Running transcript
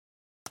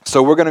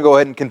So we're going to go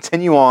ahead and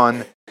continue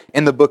on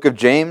in the book of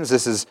James.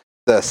 This is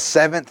the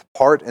 7th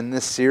part in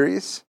this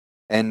series.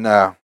 And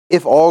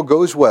if all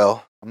goes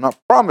well, I'm not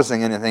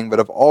promising anything, but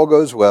if all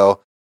goes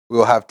well, we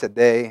will have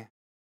today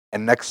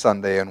and next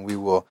Sunday, and we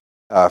will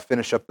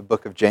finish up the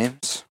book of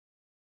James.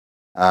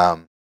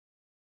 But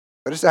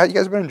just how you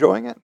guys been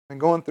enjoying it? Been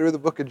going through the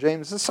book of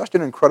James. It's such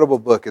an incredible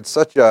book. It's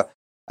such a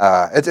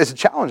it's a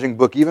challenging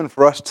book even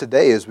for us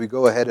today as we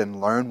go ahead and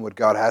learn what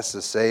God has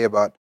to say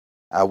about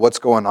what's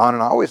going on.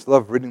 And I always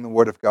love reading the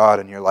Word of God,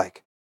 and you're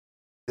like,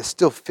 this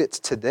still fits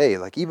today.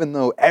 Like, even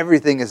though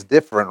everything is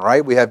different,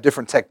 right? We have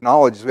different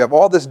technologies. We have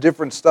all this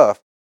different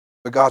stuff,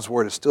 but God's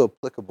Word is still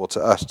applicable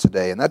to us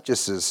today. And that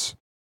just is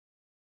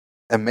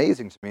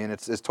amazing to me, and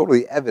it's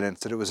totally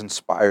evidence that it was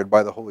inspired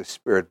by the Holy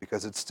Spirit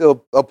because it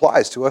still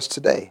applies to us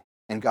today,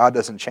 and God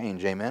doesn't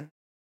change. Amen?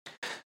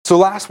 So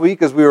last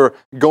week, as we were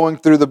going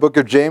through the book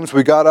of James,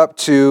 we got up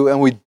to,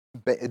 and we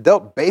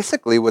dealt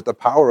basically with the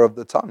power of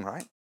the tongue,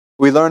 right?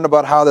 We learned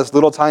about how this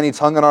little tiny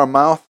tongue in our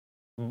mouth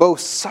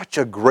boasts such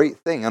a great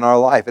thing in our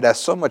life. It has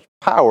so much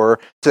power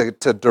to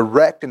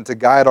direct and to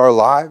guide our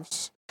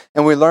lives.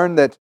 And we learned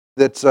that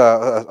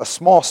a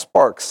small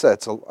spark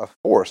sets a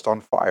forest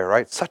on fire,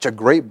 right? Such a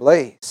great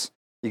blaze.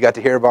 You got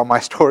to hear about my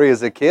story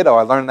as a kid, how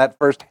I learned that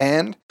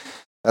firsthand.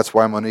 That's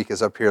why Monique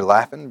is up here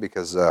laughing,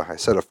 because I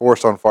set a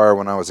forest on fire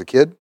when I was a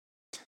kid.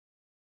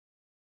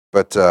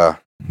 But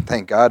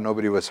thank God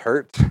nobody was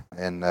hurt.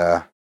 And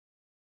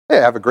hey,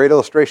 I have a great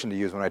illustration to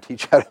use when I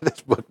teach out of this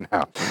book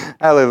now.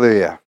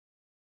 Hallelujah.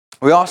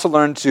 We also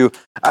learned to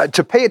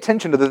pay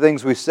attention to the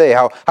things we say,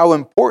 how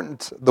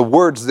important the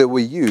words that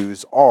we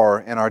use are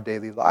in our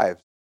daily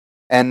lives.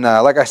 And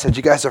like I said,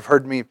 you guys have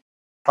heard me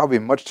probably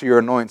much to your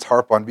annoyance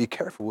harp on be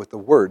careful with the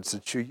words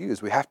that you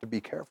use. We have to be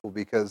careful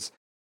because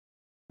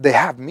they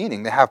have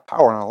meaning, they have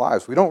power in our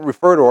lives. We don't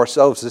refer to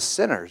ourselves as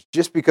sinners.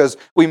 Just because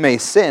we may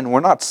sin,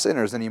 we're not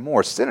sinners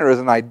anymore. Sinner is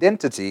an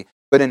identity,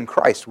 but in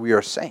Christ we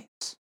are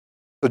saints.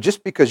 So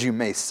just because you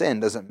may sin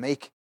doesn't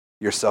make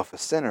yourself a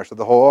sinner. So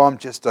the whole, I'm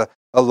just a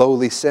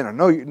lowly sinner.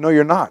 No,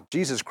 you're not.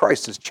 Jesus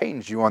Christ has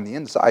changed you on the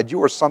inside.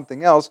 You are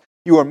something else.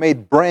 You are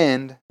made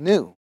brand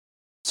new.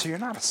 So you're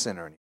not a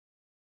sinner anymore.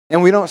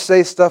 And we don't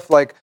say stuff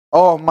like,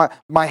 oh,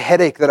 my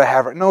headache that I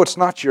have. No, it's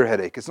not your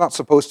headache. It's not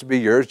supposed to be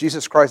yours.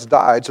 Jesus Christ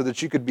died so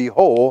that you could be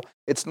whole.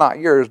 It's not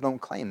yours. Don't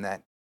claim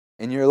that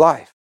in your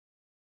life.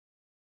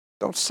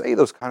 Don't say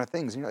those kind of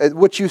things.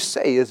 What you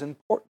say is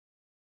important.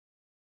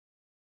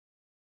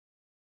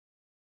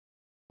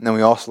 And then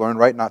we also learned,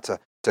 right, not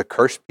to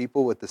curse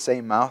people with the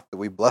same mouth that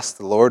we bless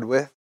the Lord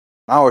with.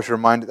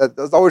 And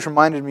that always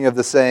reminded me of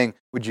the saying,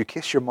 would you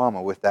kiss your mama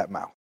with that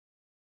mouth?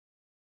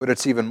 But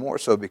it's even more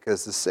so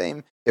because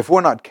if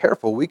we're not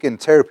careful, we can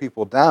tear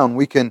people down.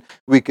 We can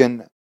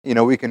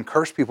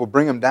curse people,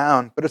 bring them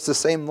down. But it's the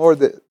same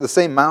the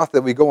same mouth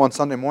that we go on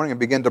Sunday morning and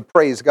begin to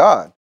praise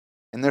God.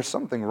 And there's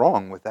something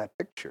wrong with that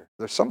picture.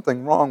 There's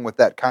something wrong with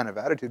that kind of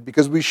attitude,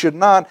 because we should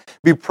not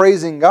be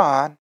praising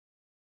God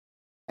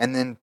and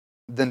then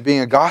being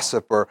a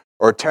gossip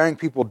or tearing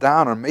people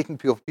down or making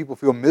people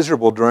feel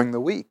miserable during the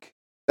week.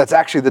 That's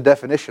actually the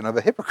definition of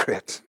a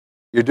hypocrite.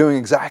 You're doing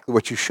exactly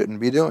what you shouldn't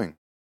be doing.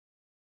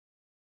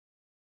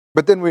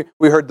 But then we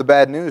heard the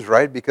bad news,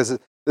 right? Because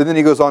then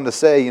he goes on to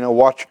say,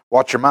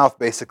 watch your mouth,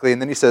 basically.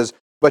 And then he says,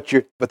 but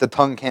the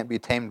tongue can't be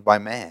tamed by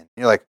man. And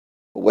you're like,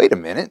 well, wait a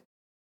minute.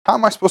 How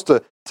am I supposed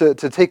to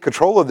take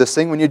control of this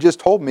thing when you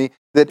just told me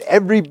that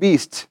every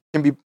beast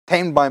can be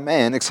tamed by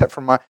man except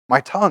for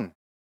my tongue?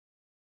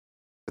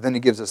 But then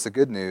he gives us the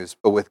good news,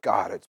 but with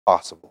God it's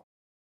possible.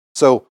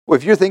 So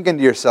if you're thinking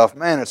to yourself,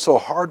 man, it's so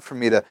hard for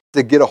me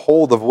to get a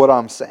hold of what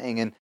I'm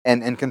saying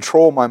and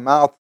control my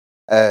mouth,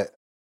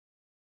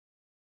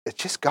 it's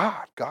just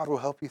God. God will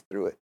help you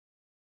through it.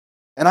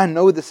 And I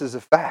know this is a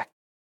fact.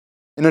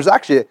 And there's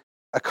actually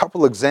a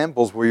couple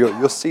examples where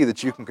you'll see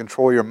that you can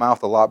control your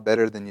mouth a lot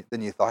better than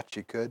you thought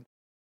you could.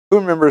 Who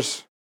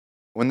remembers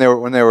when they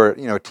were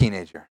a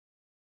teenager?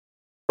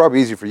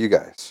 Probably easy for you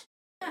guys.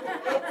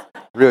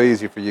 Really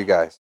easy for you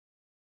guys.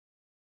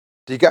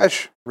 Do you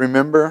guys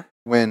remember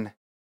when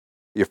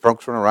your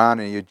folks went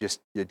around and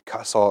you'd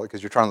cuss all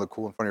because you're trying to look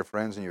cool in front of your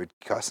friends and you would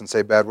cuss and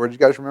say bad words? You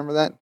guys remember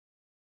that?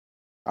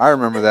 I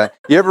remember that.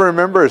 You ever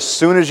remember as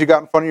soon as you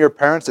got in front of your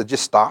parents, it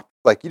just stopped?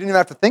 Like, you didn't even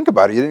have to think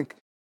about it.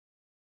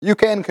 You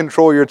can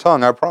control your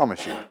tongue, I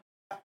promise you.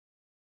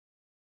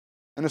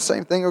 And the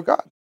same thing with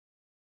God.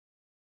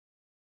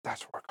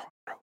 That's where we're going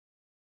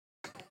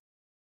through.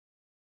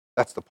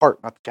 That's the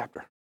part, not the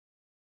chapter.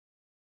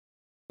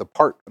 The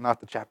part,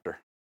 not the chapter.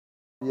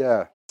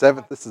 Yeah,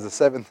 7th. This is the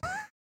 7th.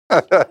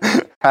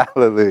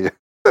 Hallelujah.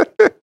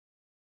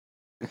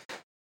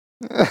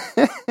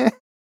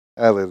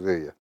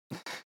 Hallelujah.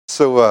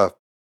 So,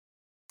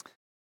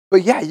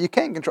 but yeah, you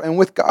can control, and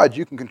with God,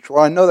 you can control.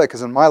 I know that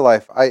because in my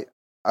life, I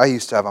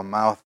used to have a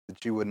mouth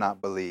that you would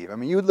not believe. I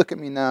mean, you would look at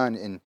me now,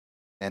 and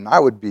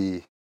you'd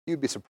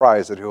be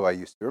surprised at who I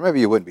used to be. Or maybe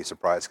you wouldn't be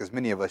surprised, because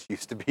many of us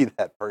used to be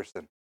that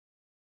person.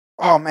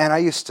 Oh man, I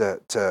used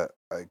to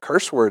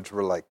curse words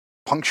were like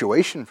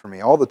punctuation for me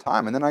all the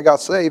time. And then I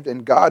got saved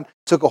and God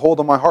took a hold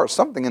of my heart.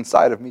 Something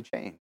inside of me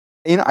changed.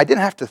 And, I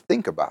didn't have to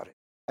think about it.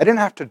 I didn't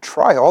have to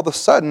try. All of a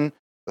sudden,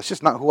 that's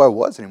just not who I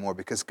was anymore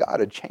because God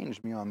had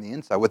changed me on the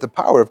inside. With the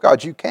power of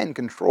God, you can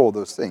control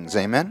those things.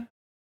 Amen?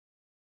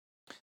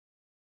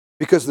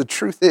 Because the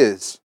truth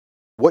is,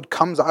 what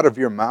comes out of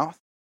your mouth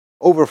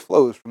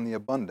overflows from the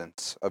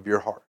abundance of your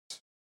heart.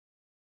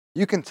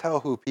 You can tell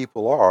who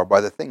people are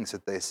by the things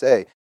that they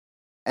say.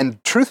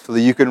 And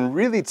truthfully, you can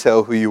really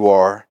tell who you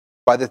are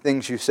by the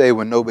things you say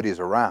when nobody's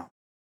around.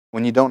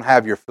 When you don't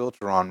have your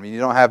filter on, when you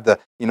don't have the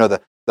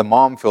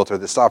mom filter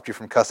that stopped you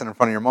from cussing in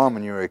front of your mom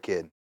when you were a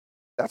kid.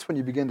 That's when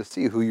you begin to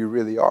see who you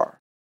really are.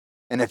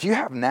 And if you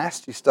have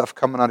nasty stuff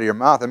coming out of your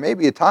mouth, it may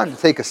be a time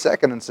to take a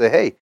second and say,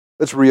 hey,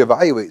 let's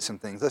reevaluate some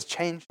things. Let's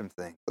change some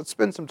things. Let's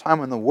spend some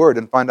time in the Word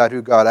and find out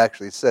who God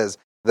actually says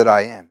that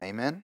I am.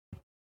 Amen?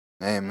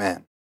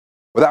 Amen.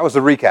 Well, that was the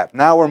recap.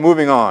 Now we're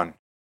moving on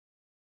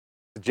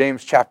to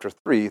James chapter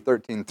 3,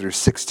 13 through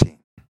 16.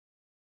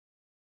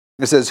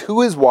 It says,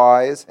 who is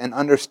wise and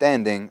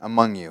understanding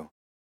among you?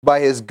 By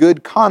his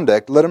good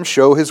conduct, let him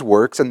show his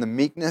works and the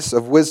meekness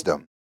of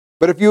wisdom.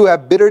 But if you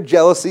have bitter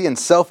jealousy and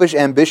selfish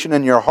ambition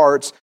in your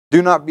hearts,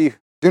 do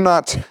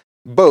not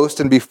boast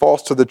and be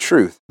false to the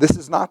truth. This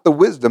is not the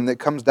wisdom that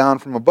comes down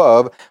from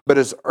above, but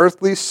is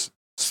earthly,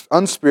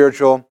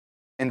 unspiritual,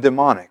 and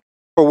demonic.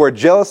 For where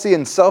jealousy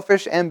and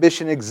selfish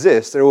ambition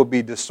exist, there will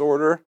be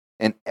disorder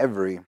and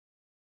every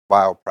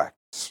vile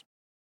practice.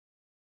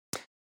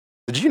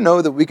 Did you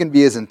know that we can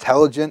be as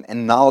intelligent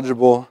and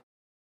knowledgeable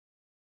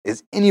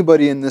as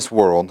anybody in this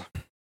world,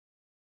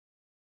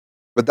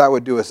 but that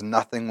would do us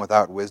nothing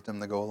without wisdom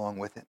to go along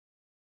with it?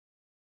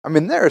 I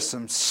mean, there are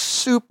some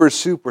super,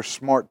 super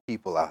smart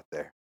people out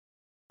there.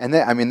 And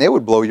they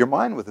would blow your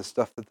mind with the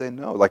stuff that they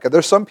know. Like,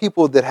 there's some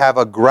people that have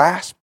a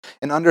grasp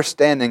and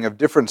understanding of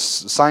different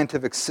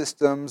scientific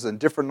systems and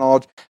different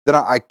knowledge that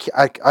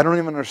I don't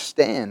even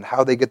understand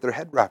how they get their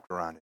head wrapped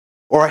around it.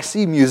 Or I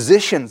see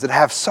musicians that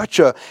have such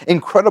an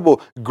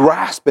incredible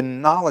grasp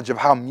and knowledge of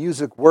how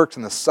music works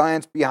and the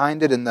science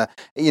behind it and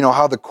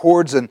how the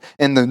chords and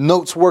the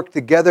notes work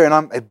together.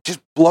 And it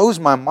just blows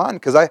my mind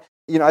because I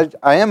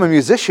am a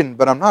musician,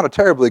 but I'm not a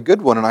terribly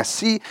good one. And I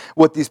see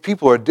what these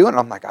people are doing. And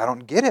I'm like, I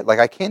don't get it. Like,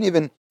 I can't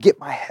even get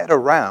my head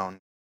around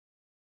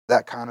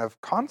that kind of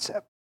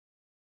concept.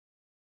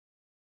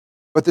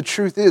 But the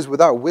truth is,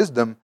 without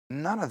wisdom,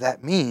 none of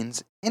that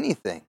means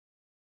anything.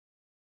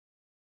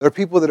 There are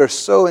people that are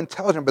so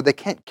intelligent, but they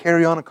can't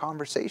carry on a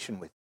conversation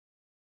with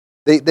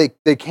you.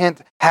 They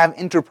can't have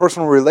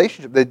interpersonal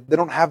relationships. They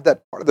don't have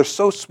that part. They're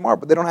so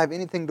smart, but they don't have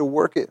anything to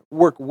work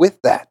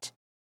with that.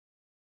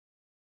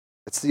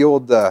 It's the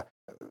old, you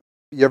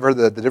ever heard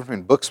the difference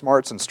between book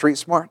smarts and street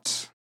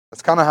smarts?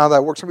 That's kind of how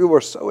that works. Some people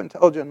are so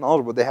intelligent and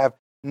knowledgeable, they have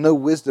no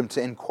wisdom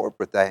to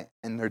incorporate that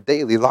in their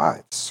daily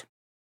lives.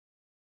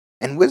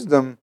 And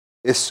wisdom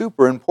is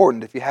super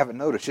important. If you haven't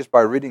noticed, just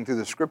by reading through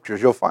the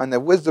scriptures, you'll find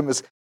that wisdom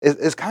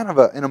is kind of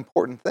an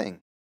important thing.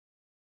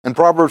 In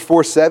Proverbs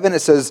 4:7, it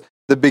says,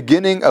 the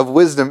beginning of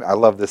wisdom, I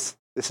love this.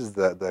 This is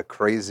the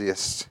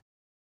craziest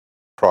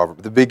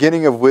proverb. The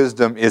beginning of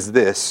wisdom is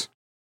this: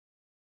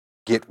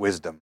 get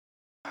wisdom.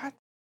 What?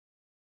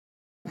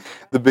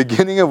 The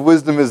beginning of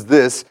wisdom is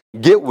this: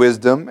 get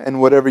wisdom,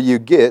 and whatever you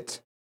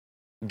get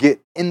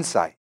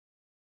insight.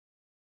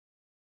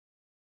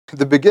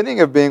 The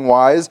beginning of being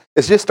wise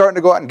is just starting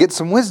to go out and get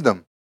some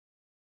wisdom.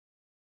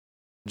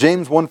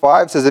 James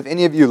 1:5 says, if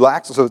any of you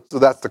lacks, so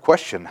that's the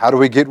question. How do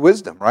we get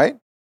wisdom, right?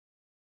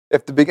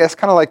 That's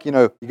kind of like,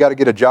 you got to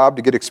get a job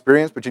to get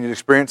experience, but you need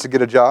experience to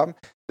get a job.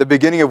 The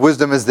beginning of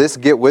wisdom is this: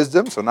 get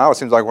wisdom. So now it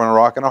seems like we're in a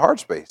rock and a hard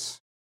space.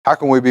 How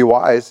can we be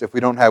wise if we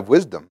don't have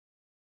wisdom?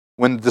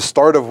 When the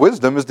start of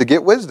wisdom is to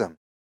get wisdom.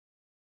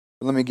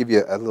 But let me give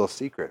you a little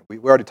secret. We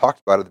already talked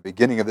about it at the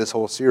beginning of this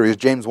whole series.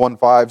 James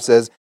 1:5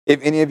 says, if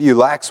any of you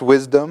lacks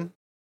wisdom,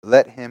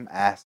 let him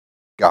ask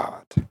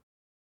God,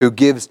 who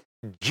gives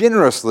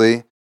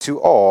generously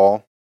to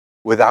all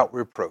without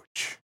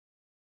reproach.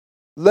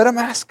 Let him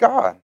ask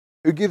God,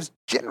 who gives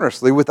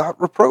generously without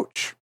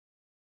reproach.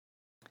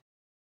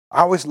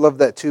 I always love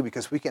that too,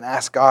 because we can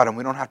ask God and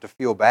we don't have to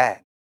feel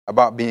bad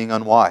about being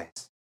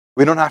unwise.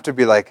 We don't have to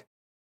be like,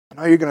 I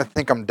know you're going to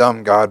think I'm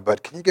dumb, God,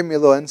 but can you give me a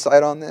little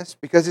insight on this?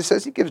 Because he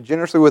says he gives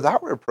generously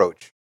without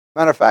reproach.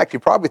 Matter of fact, he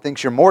probably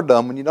thinks you're more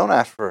dumb when you don't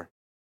ask for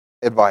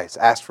advice,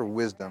 ask for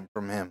wisdom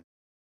from him.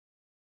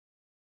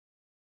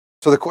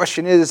 So the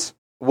question is,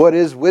 what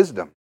is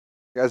wisdom?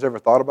 You guys ever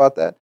thought about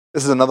that?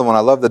 This is another one. I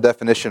love the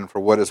definition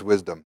for what is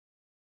wisdom.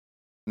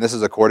 And this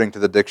is according to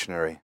the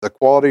dictionary: the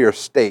quality or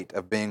state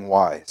of being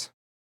wise.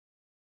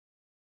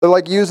 They're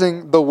like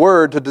using the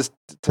word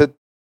to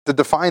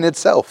define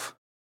itself.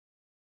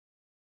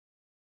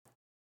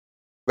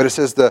 But it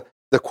says the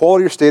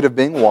quality or state of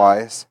being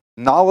wise,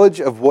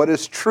 knowledge of what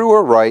is true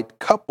or right,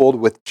 coupled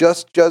with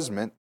just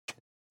judgment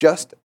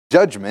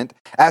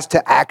as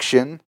to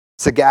action,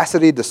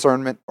 sagacity,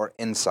 discernment, or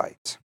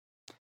insight.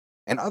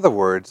 In other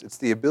words, it's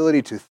the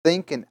ability to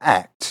think and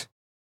act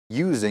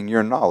using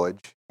your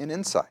knowledge and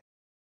insight.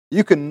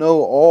 You can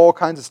know all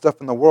kinds of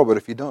stuff in the world, but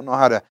if you don't know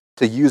how to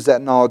use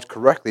that knowledge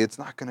correctly, it's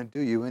not going to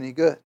do you any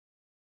good.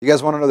 You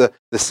guys want to know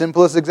the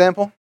simplest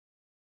example?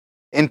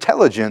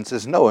 Intelligence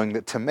is knowing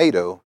that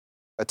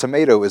a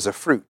tomato is a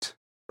fruit,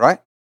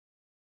 right?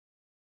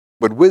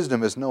 But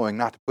wisdom is knowing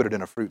not to put it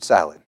in a fruit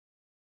salad.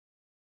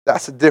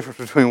 That's the difference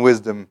between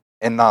wisdom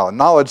and knowledge.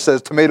 Knowledge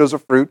says tomatoes are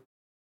fruit.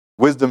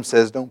 Wisdom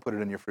says don't put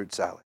it in your fruit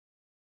salad.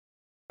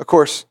 Of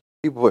course,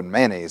 people put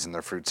mayonnaise in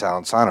their fruit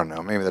salad, so I don't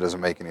know. Maybe that doesn't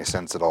make any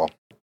sense at all.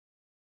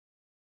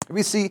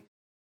 We see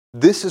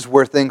this is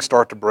where things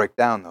start to break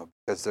down, though,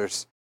 because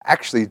there's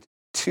actually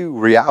two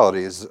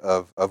realities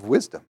of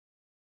wisdom.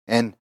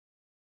 And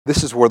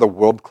this is where the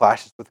world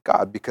clashes with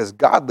God, because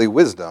godly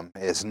wisdom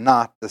is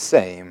not the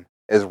same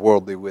as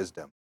worldly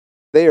wisdom.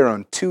 They are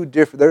on two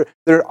different,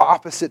 they're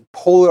opposite,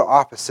 polar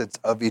opposites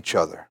of each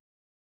other.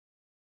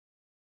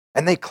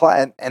 And they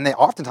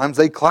oftentimes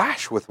they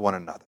clash with one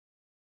another.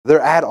 They're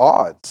at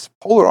odds,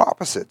 polar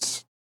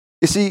opposites.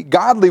 You see,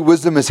 godly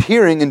wisdom is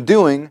hearing and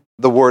doing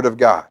the Word of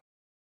God.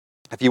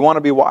 If you want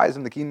to be wise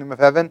in the kingdom of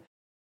heaven,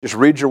 just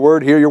read your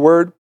Word, hear your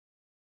Word,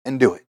 and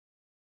do it.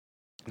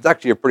 It's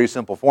actually a pretty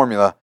simple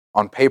formula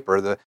on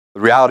paper. The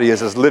reality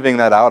is living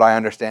that out, I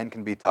understand,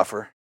 can be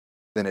tougher.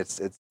 Then it's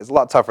a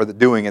lot tougher than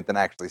doing it than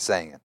actually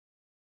saying it.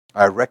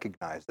 I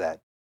recognize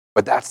that.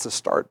 But that's the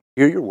start.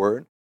 Hear your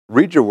Word,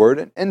 read your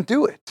Word, and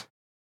do it.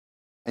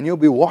 And you'll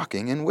be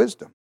walking in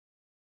wisdom.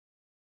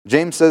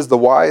 James says the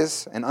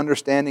wise and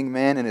understanding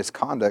man in his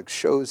conduct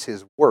shows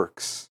his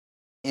works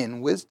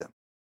in wisdom.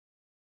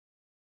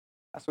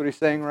 That's what he's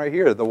saying right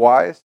here. The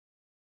wise,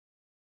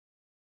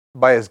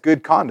 by his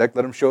good conduct,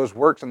 let him show his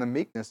works in the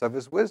meekness of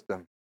his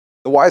wisdom.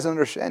 The wise and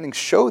understanding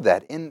show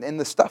that in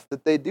the stuff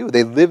that they do.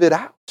 They live it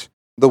out,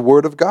 the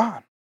Word of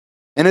God.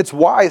 And it's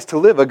wise to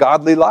live a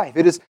godly life.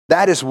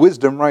 That is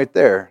wisdom right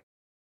there.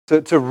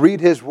 To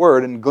read His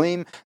Word and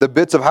glean the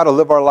bits of how to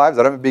live our lives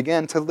out of it,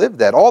 begin to live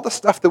that. All the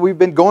stuff that we've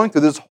been going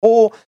through, this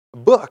whole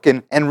book.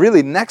 And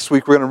really next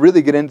week we're going to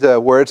really get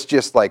into where it's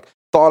just like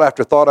thought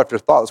after thought after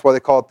thought. That's why they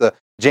call it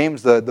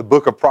James, the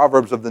book of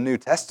Proverbs of the New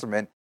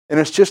Testament. And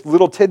it's just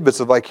little tidbits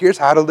of like, here's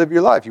how to live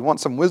your life. You want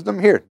some wisdom?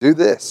 Here, do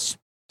this.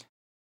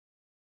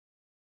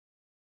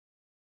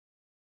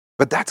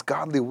 But that's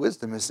godly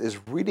wisdom, is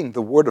reading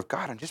the Word of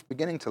God and just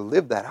beginning to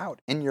live that out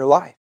in your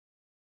life.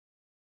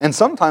 And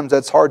sometimes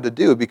that's hard to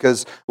do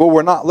because what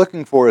we're not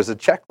looking for is a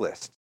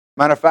checklist.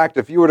 Matter of fact,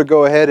 if you were to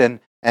go ahead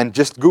and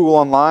just Google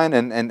online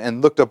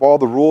and looked up all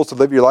the rules to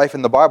live your life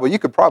in the Bible, you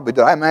could probably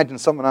do it. I imagine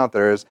someone out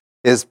there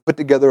is put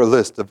together a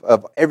list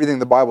of everything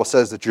the Bible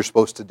says that you're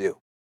supposed to do.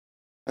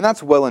 And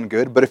that's well and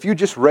good, but if you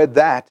just read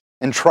that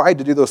and tried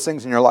to do those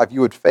things in your life, you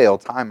would fail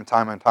time and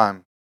time and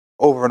time,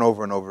 over and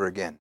over and over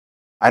again.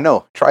 I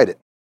know, tried it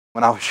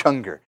when I was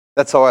younger.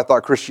 That's how I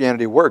thought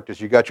Christianity worked,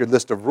 is you got your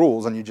list of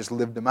rules and you just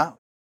lived them out.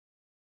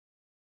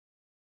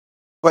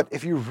 But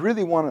if you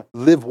really want to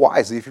live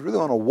wisely, if you really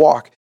want to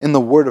walk in the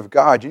Word of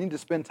God, you need to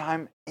spend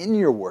time in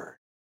your Word.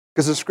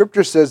 Because the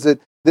Scripture says that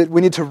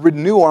we need to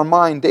renew our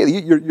mind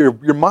daily.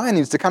 Your mind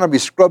needs to kind of be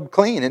scrubbed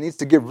clean. It needs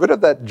to get rid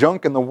of that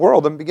junk in the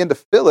world and begin to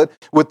fill it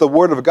with the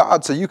Word of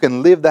God so you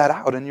can live that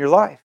out in your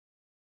life.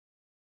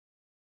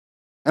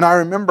 And I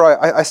remember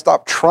I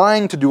stopped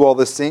trying to do all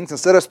these things.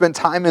 Instead, I spent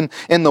time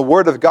in the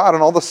Word of God,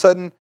 and all of a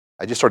sudden,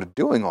 I just started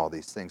doing all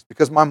these things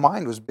because my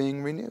mind was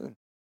being renewed.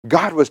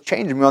 God was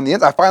changing me on the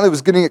inside. I finally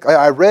was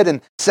I read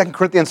in 2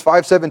 Corinthians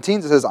 5:17,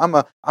 it says, I'm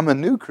a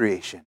new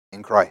creation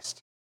in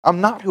Christ.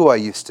 I'm not who I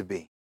used to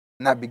be.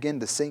 And that began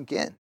to sink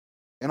in.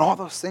 And all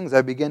those things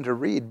I began to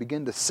read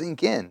begin to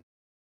sink in.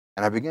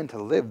 And I began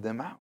to live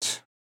them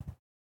out.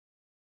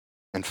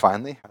 And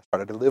finally, I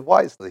started to live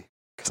wisely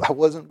because I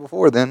wasn't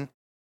before then.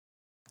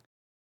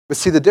 But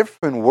see, the difference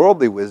between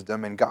worldly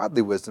wisdom and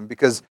godly wisdom,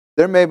 because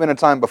there may have been a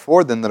time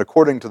before then that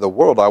according to the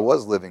world, I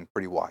was living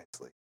pretty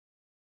wisely.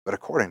 But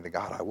according to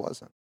God, I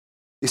wasn't.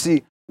 You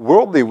see,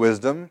 worldly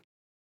wisdom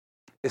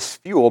is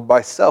fueled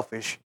by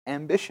selfish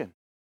ambition.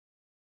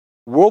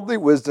 Worldly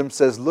wisdom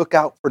says, look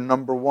out for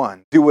number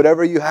one. Do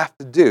whatever you have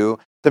to do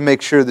to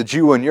make sure that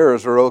you and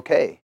yours are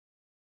okay.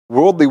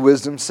 Worldly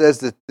wisdom says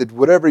that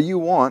whatever you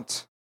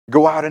want,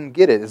 go out and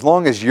get it. As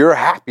long as you're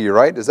happy,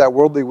 right? Is that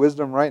worldly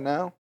wisdom right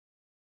now?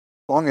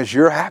 As long as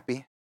you're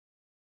happy.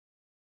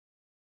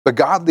 But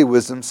godly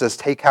wisdom says,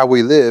 take how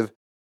we live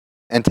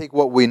and take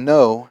what we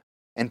know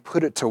and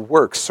put it to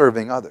work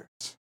serving others.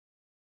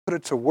 Put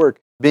it to work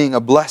being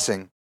a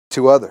blessing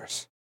to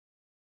others.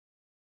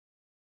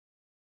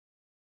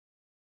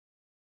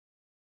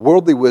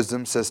 Worldly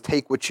wisdom says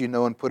take what you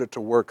know and put it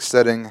to work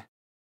setting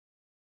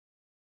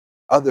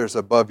others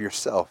above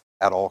yourself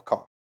at all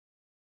costs.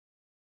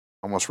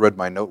 I almost read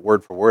my note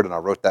word for word and I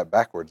wrote that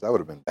backwards. That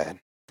would have been bad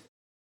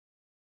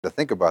to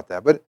think about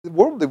that. But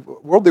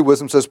worldly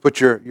wisdom says put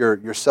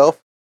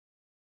yourself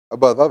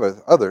above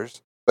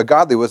others, but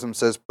godly wisdom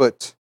says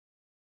put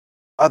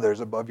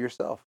others above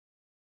yourself.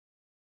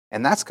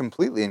 And that's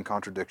completely in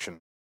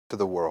contradiction to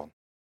the world.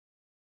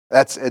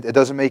 It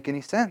doesn't make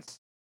any sense.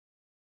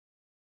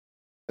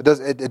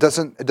 It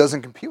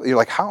doesn't compute. You're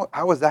like,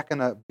 how is that going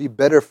to be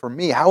better for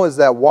me? How is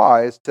that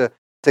wise to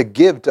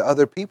give to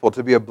other people,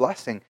 to be a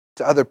blessing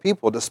to other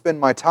people, to spend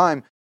my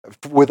time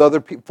with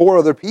for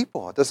other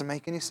people? It doesn't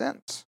make any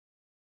sense.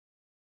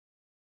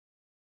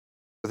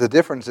 But the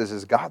difference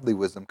is godly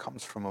wisdom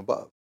comes from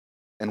above,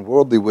 and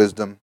worldly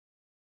wisdom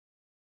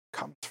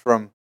comes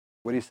from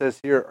what he says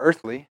here: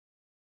 earthly,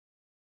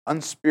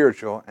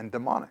 unspiritual, and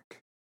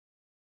demonic.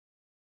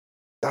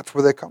 That's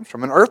where that comes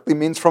from. And earthly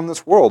means from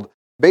this world.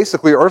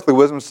 Basically, earthly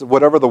wisdom is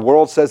whatever the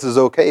world says is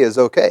okay is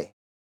okay.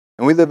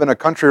 And we live in a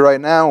country right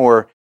now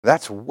where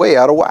that's way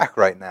out of whack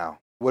right now.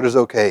 What is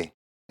okay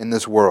in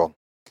this world?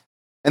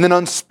 And then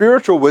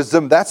unspiritual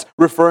wisdom, that's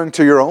referring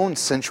to your own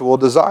sensual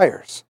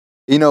desires.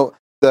 You know,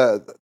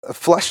 the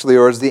fleshly,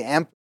 or as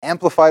the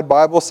Amplified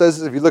Bible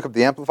says, if you look up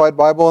the Amplified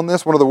Bible in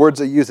this, one of the words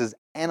they use is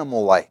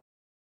animal-like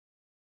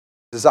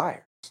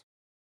desires.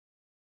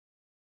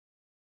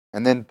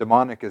 And then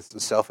demonic is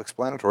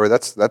self-explanatory.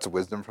 That's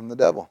wisdom from the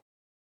devil.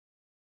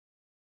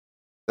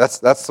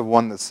 That's the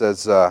one that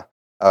says,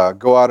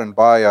 go out and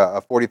buy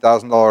a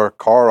 $40,000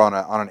 car on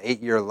an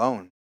 8-year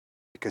loan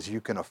because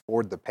you can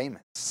afford the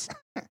payments.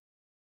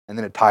 And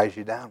then it ties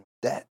you down with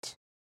debt.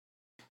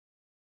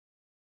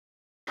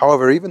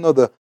 However, even though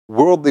the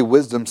worldly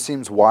wisdom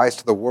seems wise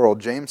to the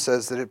world, James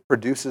says that it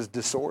produces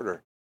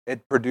disorder.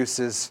 It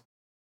produces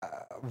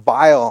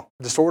vile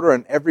disorder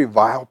in every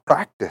vile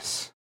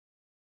practice.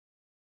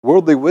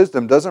 Worldly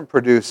wisdom doesn't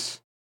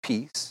produce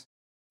peace.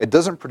 It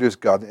doesn't produce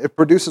God. It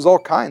produces all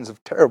kinds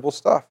of terrible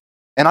stuff.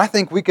 And I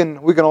think we can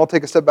all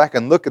take a step back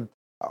and look at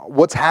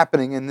what's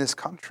happening in this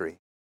country.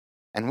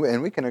 And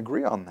we can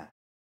agree on that.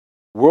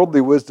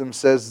 Worldly wisdom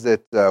says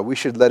that we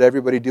should let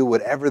everybody do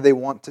whatever they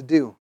want to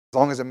do, as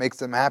long as it makes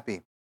them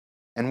happy.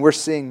 And we're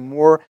seeing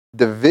more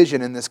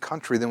division in this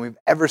country than we've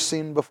ever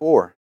seen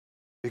before,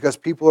 because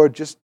people are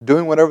just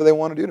doing whatever they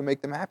want to do to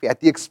make them happy at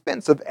the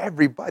expense of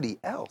everybody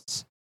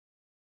else.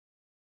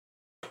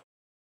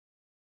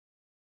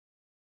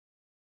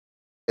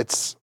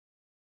 It's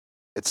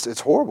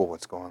horrible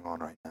what's going on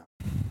right now.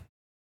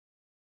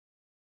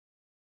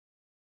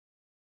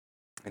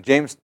 And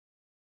James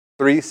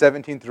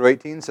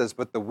 3:17-18 says,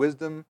 "But the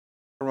wisdom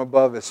from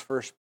above is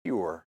first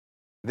pure,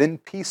 then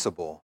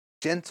peaceable,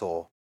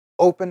 gentle,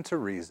 open to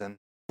reason,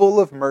 full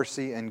of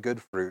mercy and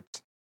good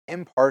fruits,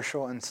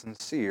 impartial and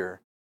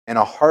sincere, and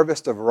a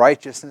harvest of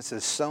righteousness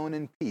is sown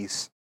in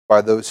peace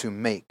by those who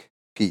make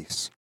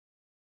peace."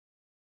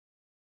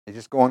 He's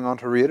just going on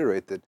to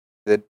reiterate that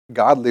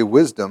godly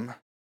wisdom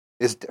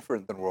is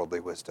different than worldly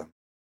wisdom.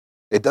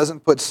 It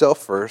doesn't put self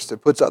first,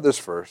 it puts others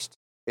first.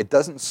 It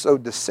doesn't sow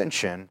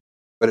dissension,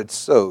 but it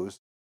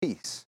sows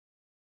peace.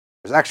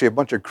 There's actually a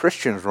bunch of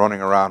Christians running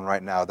around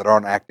right now that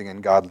aren't acting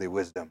in godly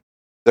wisdom.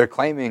 They're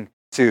claiming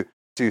to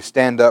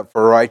stand up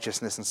for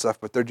righteousness and stuff,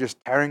 but they're just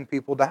tearing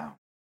people down.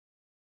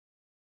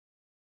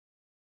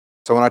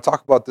 So when I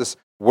talk about this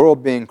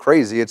world being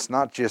crazy, it's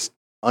not just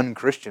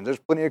un-Christians. There's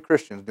plenty of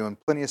Christians doing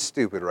plenty of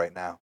stupid right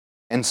now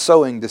and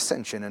sowing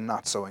dissension and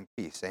not sowing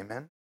peace.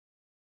 Amen?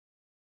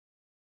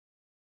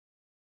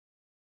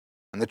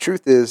 And the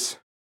truth is,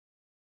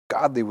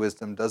 godly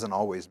wisdom doesn't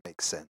always make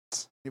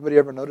sense. Anybody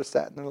ever notice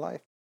that in their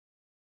life?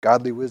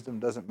 Godly wisdom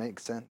doesn't make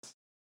sense.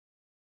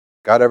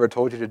 God ever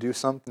told you to do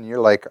something, you're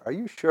like, are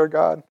you sure,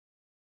 God?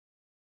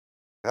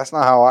 That's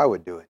not how I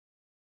would do it.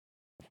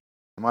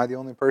 Am I the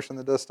only person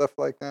that does stuff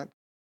like that?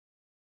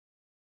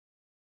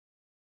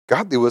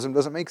 Godly wisdom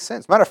doesn't make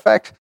sense. Matter of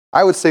fact,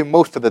 I would say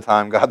most of the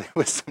time, godly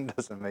wisdom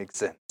doesn't make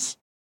sense.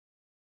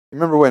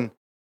 Remember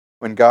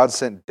when God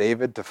sent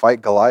David to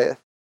fight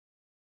Goliath?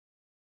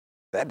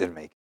 That didn't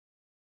make it.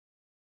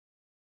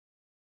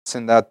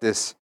 Send out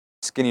this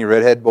skinny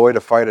redhead boy to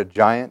fight a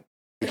giant.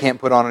 He can't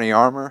put on any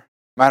armor.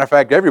 Matter of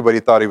fact, everybody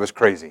thought he was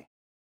crazy,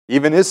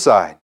 even his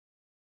side.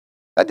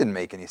 That didn't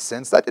make any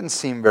sense. That didn't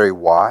seem very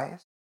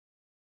wise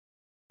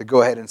to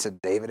go ahead and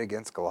send David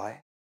against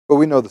Goliath. But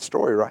we know the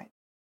story, right?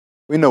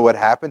 We know what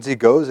happens. He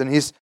goes and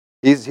he's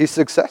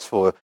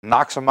successful.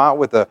 Knocks him out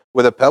with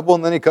a pebble,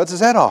 and then he cuts his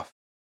head off.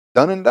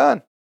 Done and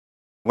done.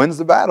 Wins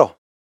the battle.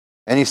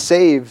 And he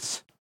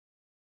saves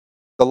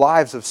the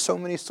lives of so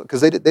many,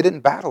 because they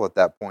didn't battle at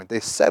that point. They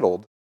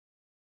settled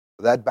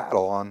that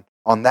battle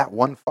on that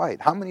one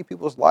fight. How many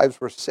people's lives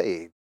were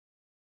saved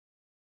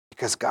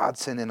because God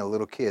sent in a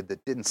little kid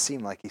that didn't seem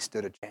like he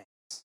stood a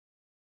chance?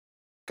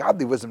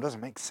 Godly wisdom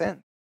doesn't make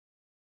sense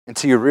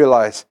until you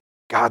realize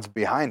God's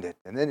behind it,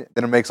 and then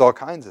it makes all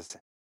kinds of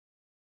sense.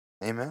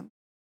 Amen?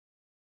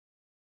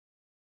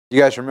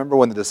 You guys remember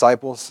when the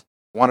disciples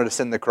wanted to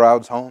send the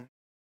crowds home?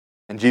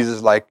 And Jesus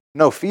is like,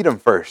 no, feed them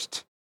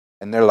first.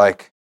 And they're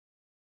like,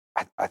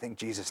 I think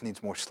Jesus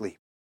needs more sleep,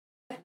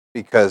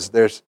 because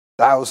there's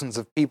thousands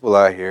of people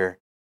out here,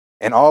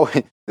 and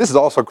this is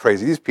also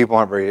crazy. These people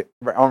aren't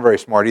very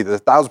smart either.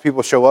 1,000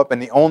 people show up,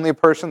 and the only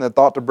person that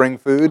thought to bring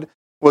food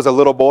was a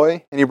little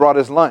boy, and he brought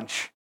his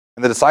lunch.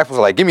 And the disciples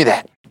are like, give me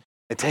that,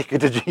 and take it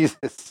to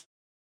Jesus.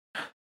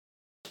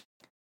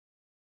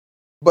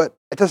 But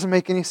it doesn't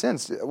make any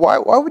sense. Why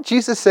would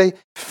Jesus say,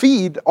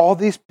 feed all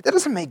these? That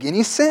doesn't make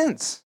any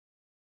sense.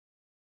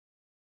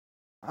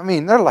 I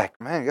mean, they're like,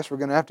 man, I guess we're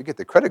going to have to get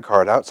the credit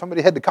card out.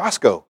 Somebody head to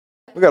Costco.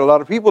 We got a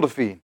lot of people to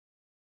feed.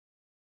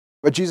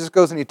 But Jesus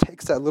goes and he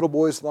takes that little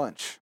boy's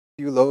lunch,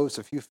 a few loaves,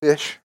 a few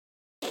fish.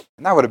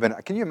 And that would have been,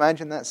 can you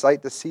imagine that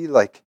sight to see,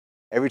 like,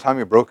 every time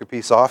you broke a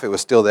piece off, it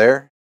was still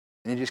there?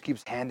 And he just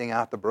keeps handing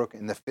out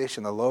the fish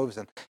and the loaves,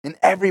 and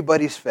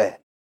everybody's fed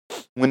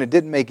when it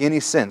didn't make any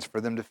sense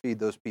for them to feed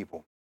those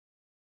people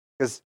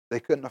because they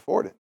couldn't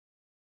afford it.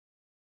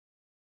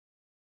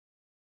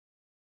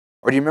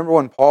 Or do you remember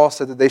when Paul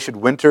said that they should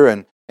winter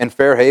in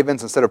Fair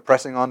Havens instead of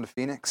pressing on to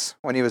Phoenix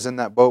when he was in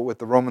that boat with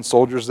the Roman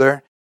soldiers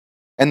there?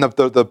 And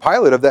the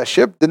pilot of that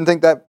ship didn't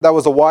think that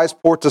was a wise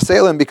port to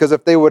sail in because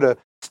if they would have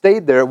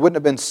stayed there, it wouldn't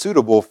have been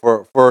suitable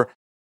for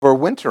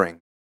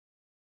wintering.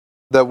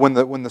 That when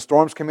the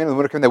storms came in and the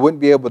winter came in, they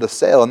wouldn't be able to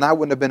sail, and that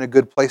wouldn't have been a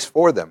good place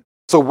for them.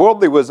 So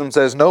worldly wisdom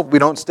says, nope, we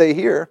don't stay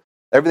here.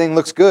 Everything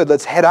looks good.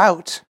 Let's head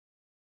out.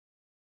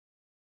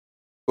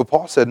 But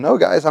Paul said, no,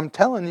 guys, I'm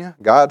telling you,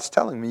 God's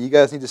telling me, you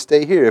guys need to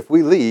stay here. If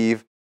we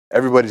leave,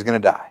 everybody's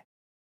going to die.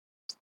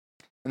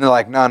 And they're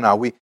like, no,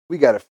 we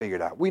got it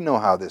figured out. We know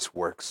how this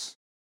works.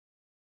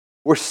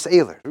 We're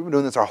sailors. We've been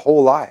doing this our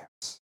whole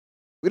lives.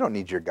 We don't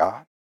need your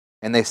God.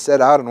 And they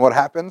set out, and what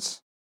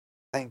happens?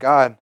 Thank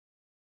God,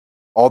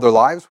 all their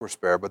lives were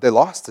spared, but they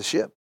lost the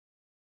ship.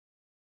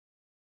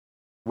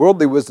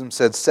 Worldly wisdom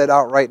said, set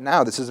out right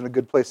now. This isn't a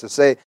good place to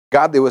stay.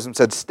 Godly wisdom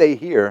said, stay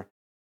here,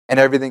 and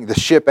everything, the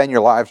ship and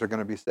your lives are going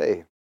to be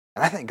saved.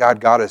 And I think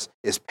God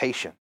is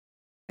patient,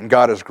 and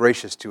God is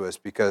gracious to us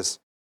because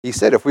he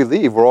said, if we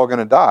leave, we're all going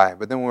to die.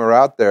 But then when we were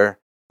out there,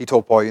 he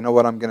told Paul, you know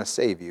what, I'm going to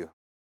save you,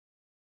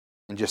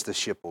 and just the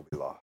ship will be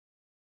lost.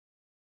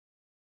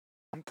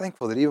 I'm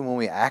thankful that even when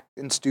we act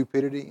in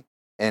stupidity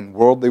and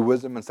worldly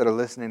wisdom instead of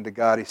listening to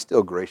God, he's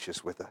still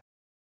gracious with us.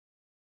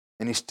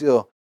 And he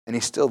still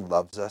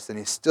loves us, and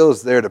he still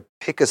is there to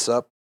pick us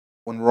up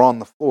when we're on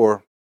the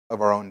floor of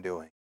our own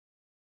doing.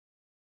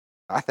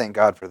 I thank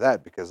God for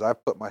that because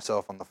I've put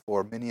myself on the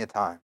floor many a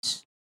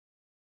times.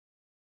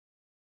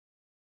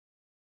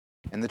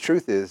 And the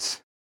truth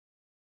is,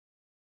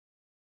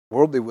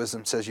 worldly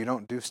wisdom says you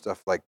don't do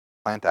stuff like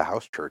plant a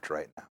house church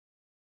right now.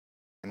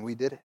 And we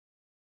did it.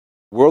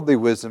 Worldly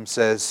wisdom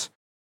says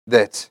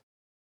that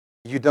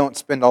you don't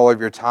spend all of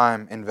your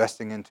time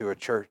investing into a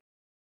church,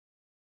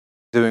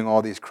 doing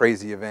all these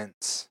crazy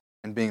events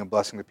and being a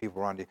blessing to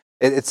people around you.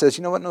 It says,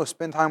 you know what? No,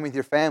 spend time with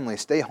your family.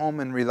 Stay home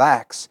and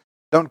relax.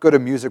 Don't go to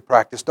music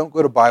practice. Don't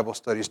go to Bible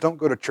studies. Don't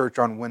go to church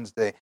on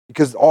Wednesday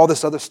because all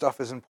this other stuff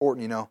is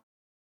important, you know.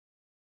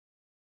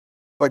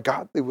 But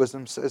godly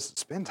wisdom says,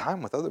 spend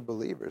time with other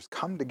believers.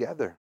 Come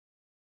together.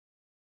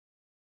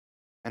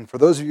 And for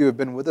those of you who have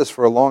been with us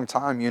for a long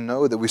time, you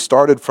know that we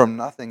started from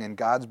nothing and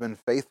God's been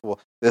faithful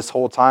this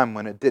whole time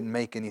when it didn't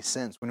make any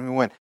sense. When we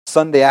went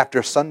Sunday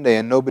after Sunday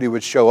and nobody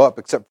would show up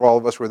except for all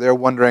of us were there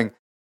wondering,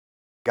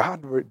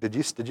 God, did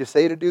you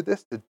say to do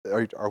this? Did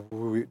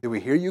we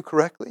hear you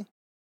correctly?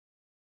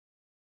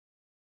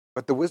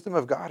 But the wisdom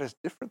of God is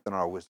different than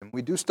our wisdom.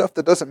 We do stuff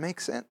that doesn't make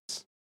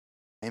sense.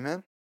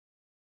 Amen?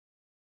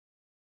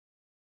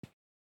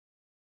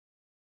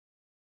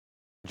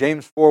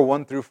 James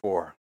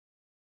 4:1-4.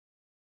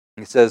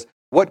 He says,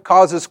 what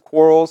causes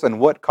quarrels and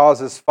what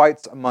causes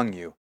fights among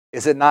you?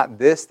 Is it not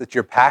this, that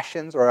your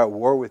passions are at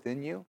war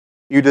within you?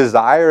 You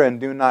desire and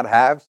do not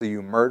have, so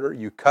you murder.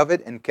 You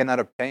covet and cannot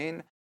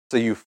obtain, so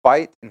you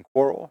fight and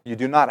quarrel. You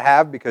do not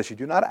have because you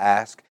do not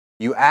ask.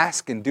 You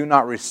ask and do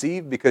not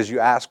receive because you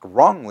ask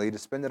wrongly to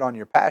spend it on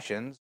your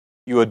passions.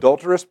 You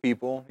adulterous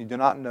people, you do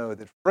not know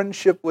that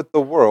friendship with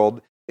the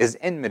world is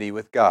enmity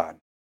with God.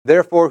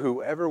 Therefore,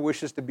 whoever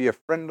wishes to be a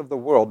friend of the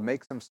world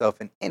makes himself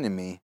an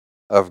enemy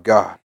of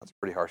God. That's a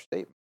pretty harsh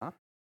statement, huh?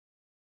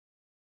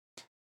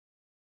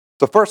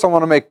 So first I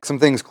want to make some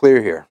things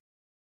clear here.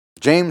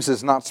 James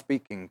is not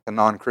speaking to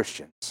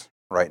non-Christians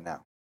right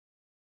now.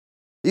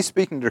 He's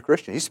speaking to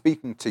Christians. He's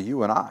speaking to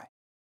you and I.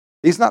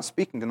 He's not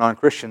speaking to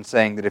non-Christians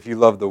saying that if you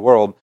love the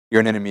world,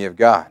 you're an enemy of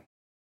God.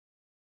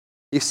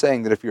 He's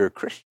saying that if you're a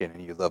Christian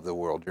and you love the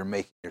world, you're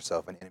making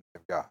yourself an enemy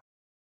of God.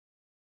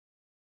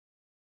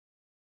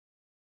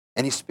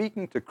 And he's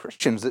speaking to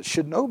Christians that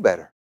should know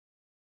better.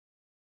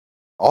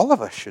 All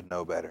of us should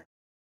know better.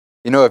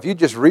 You know, if you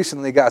just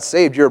recently got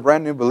saved, you're a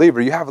brand new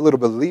believer, you have a little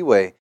bit of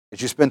leeway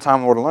as you spend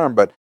time with the Lord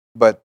to learn.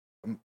 But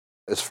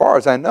as far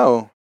as I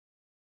know,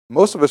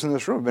 most of us in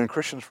this room have been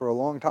Christians for a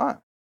long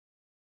time.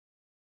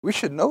 We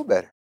should know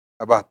better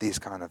about these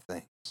kind of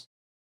things.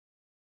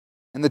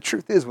 And the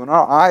truth is, when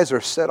our eyes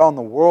are set on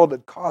the world,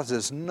 it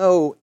causes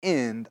no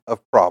end of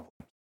problems.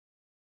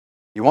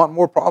 You want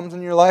more problems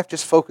in your life?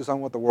 Just focus on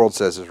what the world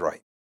says is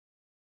right.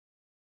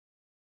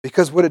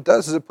 Because what it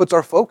does is it puts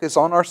our focus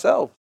on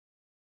ourselves.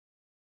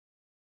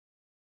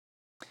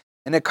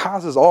 And it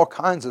causes all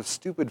kinds of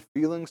stupid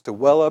feelings to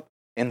well up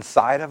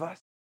inside of us.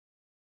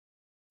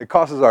 It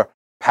causes our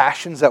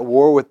passions to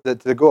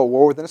go at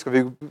war within us.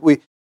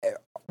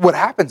 What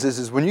happens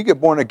is when you get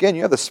born again,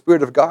 you have the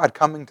Spirit of God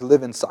coming to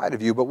live inside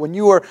of you. But when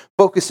you are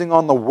focusing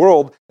on the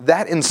world,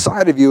 that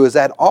inside of you is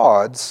at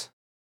odds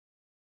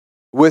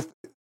with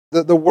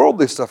the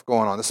worldly stuff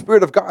going on. The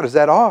Spirit of God is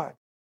at odds.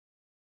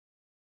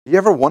 You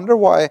ever wonder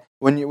why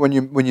when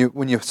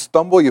you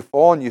stumble, you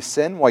fall, and you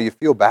sin, why you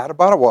feel bad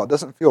about it? Well, it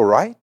doesn't feel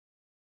right.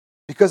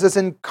 Because it's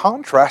in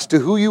contrast to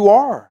who you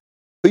are,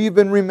 who you've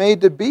been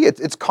remade to be.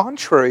 It's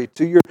contrary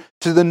to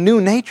the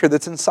new nature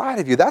that's inside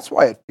of you. That's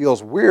why it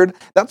feels weird.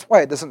 That's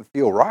why it doesn't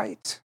feel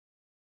right.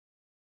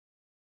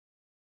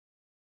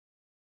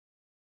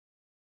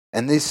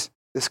 And this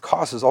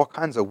causes all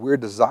kinds of weird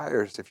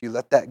desires if you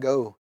let that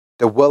go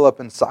to well up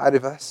inside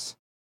of us.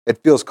 It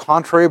feels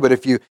contrary, but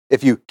if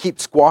you keep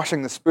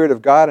squashing the Spirit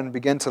of God and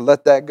begin to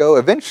let that go,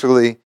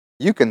 eventually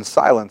you can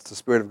silence the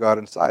Spirit of God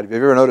inside of you.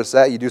 Have you ever noticed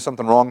that? You do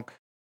something wrong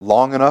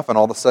long enough and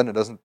all of a sudden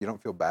you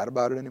don't feel bad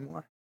about it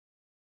anymore?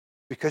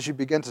 Because you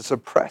begin to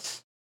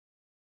suppress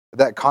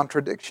that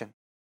contradiction.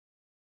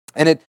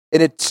 And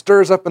it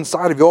stirs up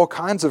inside of you all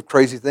kinds of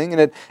crazy things,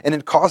 and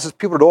it causes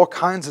people to do all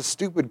kinds of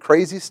stupid,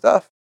 crazy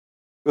stuff.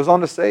 It goes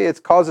on to say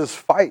it causes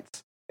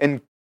fights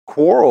and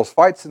quarrels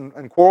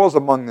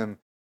among them.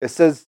 It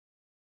says,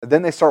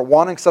 then they start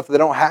wanting stuff that they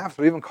don't have,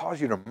 so it even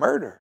cause you to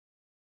murder.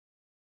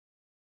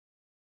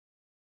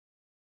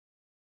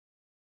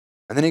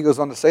 And then he goes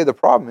on to say the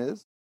problem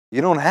is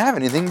you don't have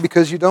anything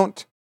because you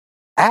don't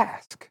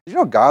ask. You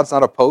know God's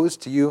not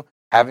opposed to you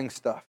having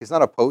stuff. He's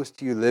not opposed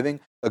to you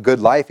living a good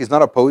life. He's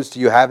not opposed to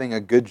you having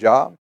a good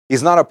job.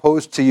 He's not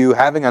opposed to you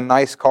having a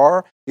nice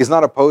car. He's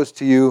not opposed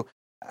to you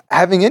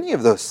having any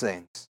of those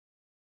things.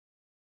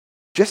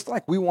 Just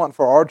like we want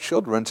for our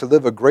children to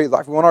live a great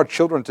life, we want our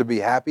children to be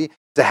happy,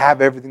 to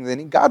have everything they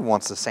need. God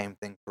wants the same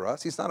thing for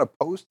us. He's not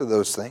opposed to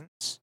those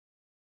things.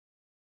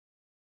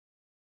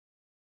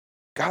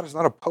 God is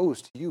not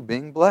opposed to you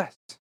being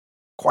blessed.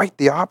 Quite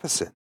the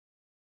opposite.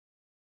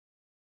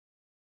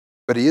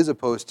 But He is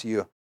opposed to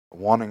you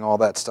wanting all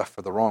that stuff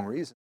for the wrong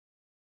reason.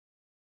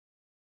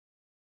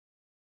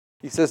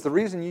 He says the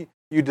reason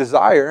you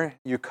desire,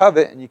 you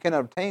covet, and you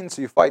cannot obtain,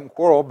 so you fight and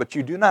quarrel, but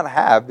you do not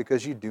have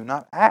because you do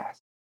not ask.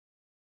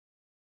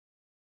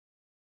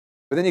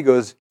 But then he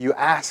goes, you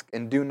ask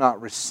and do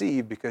not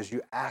receive because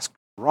you ask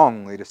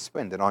wrongly to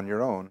spend it on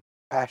your own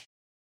passion.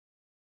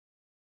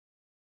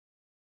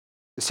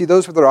 You see,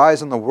 those with their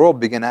eyes on the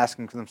world begin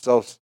asking for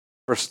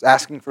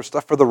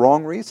stuff for the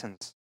wrong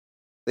reasons.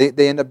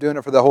 They end up doing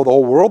it for the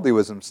whole worldly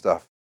wisdom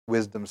stuff.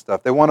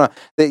 They want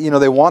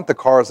the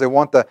cars, they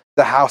want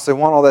the house, they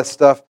want all that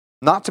stuff,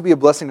 not to be a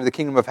blessing to the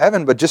kingdom of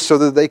heaven, but just so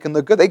that they can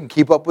look good. They can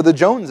keep up with the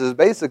Joneses,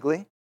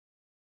 basically.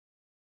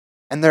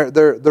 And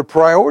their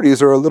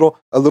priorities are a little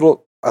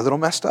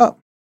messed up.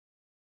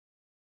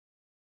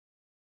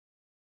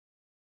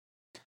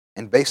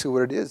 And basically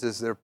what it is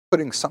they're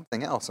putting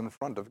something else in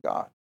front of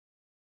God.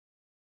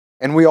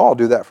 And we all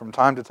do that from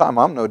time to time.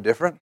 I'm no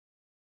different.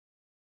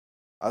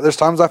 There's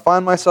times I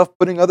find myself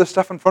putting other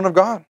stuff in front of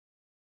God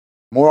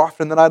more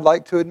often than I'd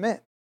like to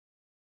admit.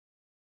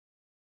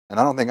 And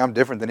I don't think I'm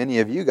different than any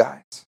of you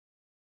guys.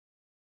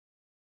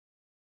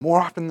 More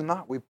often than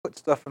not, we put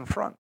stuff in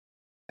front.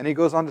 And he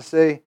goes on to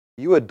say,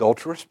 you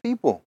adulterous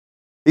people.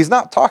 He's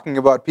not talking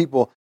about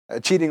people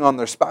cheating on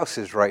their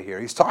spouses right here.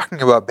 He's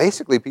talking about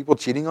basically people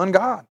cheating on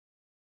God.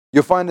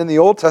 You'll find in the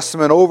Old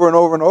Testament over and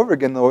over and over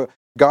again,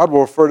 God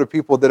will refer to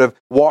people that have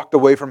walked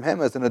away from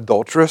Him as an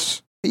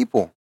adulterous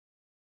people.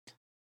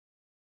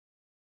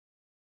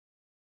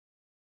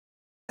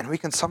 And we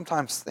can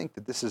sometimes think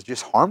that this is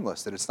just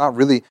harmless, that it's not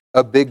really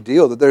a big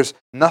deal, that there's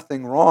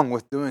nothing wrong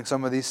with doing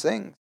some of these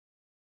things.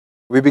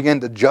 We begin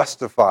to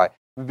justify.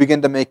 We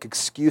begin to make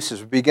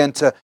excuses. We begin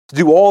to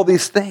do all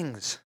these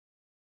things.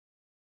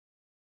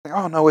 Think,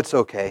 oh, no, it's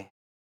okay.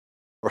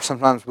 Or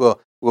sometimes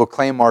we'll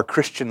claim our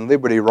Christian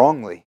liberty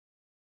wrongly.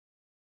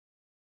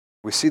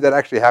 We see that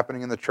actually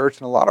happening in the church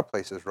in a lot of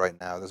places right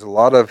now. There's a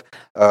lot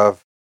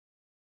of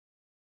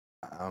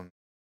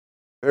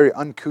very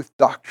uncouth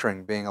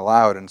doctrine being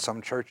allowed in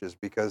some churches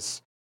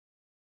because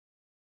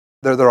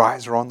their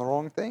eyes are on the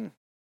wrong thing.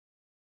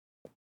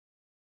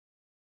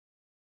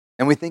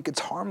 And we think it's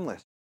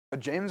harmless. But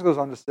James goes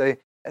on to say,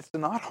 it's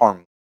not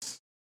harmless.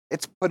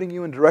 It's putting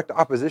you in direct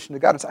opposition to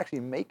God. It's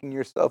actually making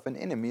yourself an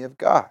enemy of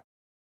God.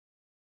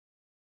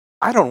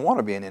 I don't want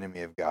to be an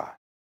enemy of God.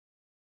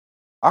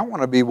 I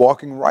want to be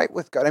walking right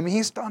with God. I mean,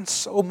 He's done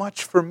so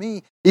much for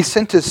me. He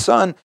sent His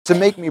Son to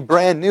make me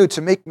brand new,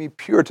 to make me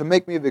pure, to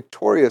make me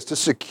victorious, to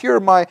secure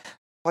my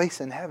place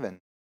in heaven.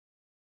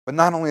 But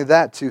not only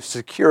that, to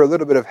secure a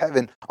little bit of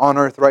heaven on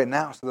earth right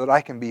now so that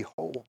I can be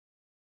whole.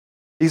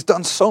 He's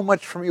done so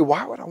much for me.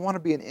 Why would I want to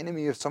be an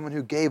enemy of someone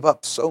who gave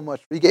up so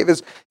much? He gave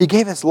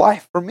his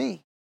life for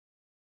me.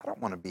 I don't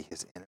want to be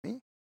His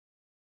enemy.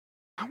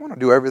 I want to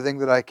do everything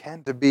that I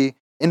can to be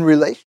in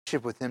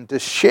relationship with Him, to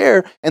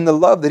share in the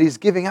love that He's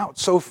giving out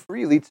so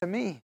freely to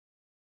me.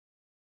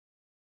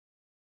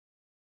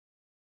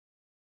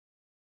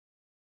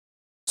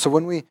 So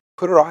when we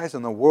put our eyes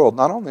on the world,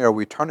 not only are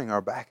we turning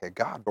our back at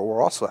God, but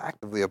we're also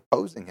actively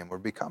opposing Him. We're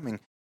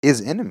becoming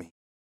His enemy.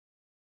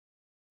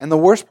 And the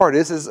worst part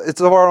is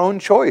it's of our own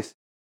choice.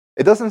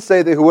 It doesn't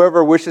say that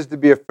whoever wishes to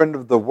be a friend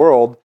of the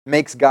world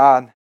makes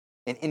God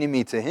an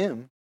enemy to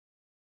him.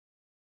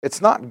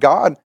 It's not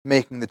God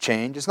making the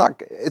change.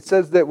 It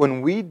says that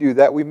when we do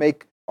that, we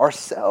make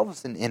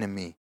ourselves an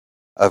enemy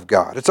of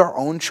God. It's our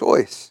own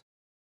choice.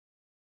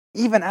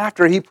 Even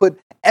after he put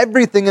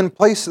everything in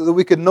place so that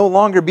we could no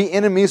longer be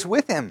enemies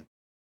with him.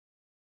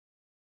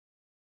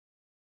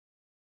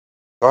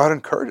 God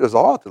encourages us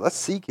all to let's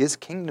seek his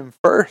kingdom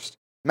first.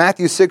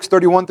 Matthew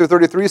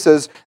 6:31-33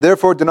 says,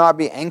 "Therefore do not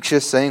be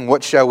anxious, saying,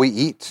 what shall we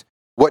eat?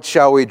 What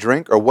shall we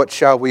drink? Or what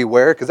shall we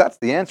wear?" Because that's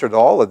the answer to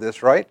all of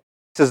this, right?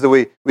 It says that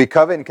we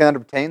covet and cannot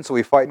obtain, so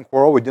we fight and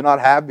quarrel. We do not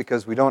have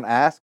because we don't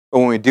ask. But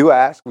when we do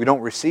ask, we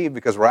don't receive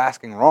because we're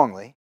asking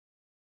wrongly.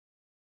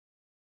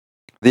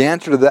 The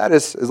answer to that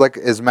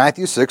is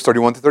Matthew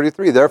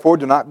 6:31-33. "Therefore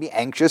do not be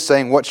anxious,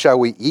 saying, what shall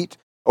we eat?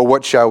 Or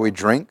what shall we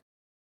drink?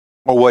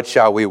 Or what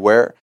shall we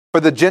wear? For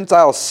the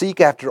Gentiles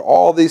seek after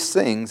all these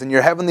things, and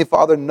your heavenly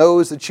Father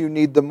knows that you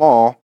need them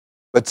all.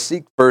 But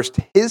seek first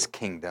his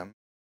kingdom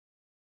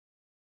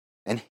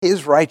and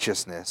his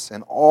righteousness,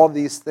 and all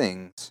these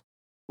things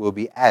will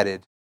be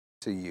added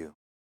to you."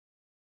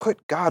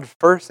 Put God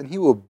first, and he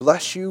will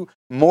bless you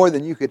more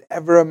than you could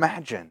ever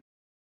imagine.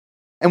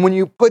 And when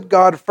you put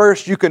God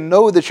first, you can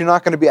know that you're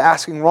not going to be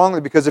asking wrongly,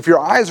 because if your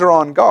eyes are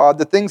on God,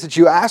 the things that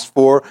you ask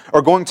for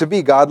are going to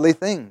be godly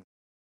things.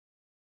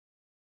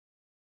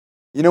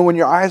 You know, when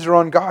your eyes are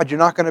on God, you're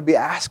not going to be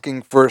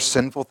asking for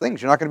sinful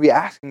things. You're not going to be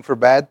asking for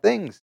bad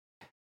things.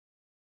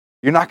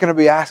 You're not going to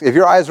be asking, if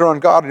your eyes are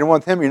on God and you're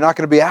with him, you're not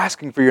going to be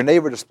asking for your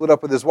neighbor to split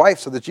up with his wife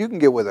so that you can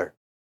get with her.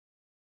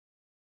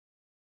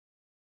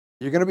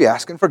 You're going to be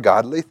asking for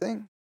godly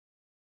things.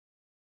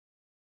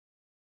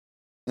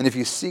 And if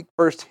you seek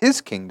first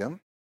his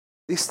kingdom,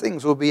 these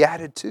things will be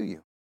added to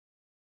you.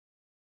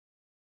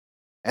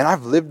 And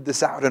I've lived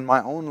this out in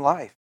my own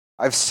life.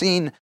 I've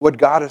seen what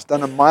God has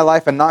done in my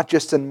life, and not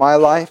just in my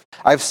life.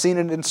 I've seen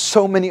it in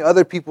so many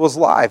other people's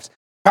lives.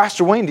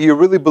 Pastor Wayne, do you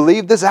really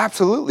believe this?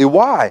 Absolutely.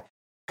 Why?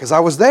 Because I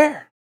was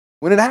there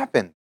when it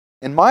happened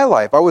in my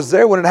life. I was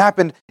there when it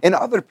happened in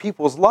other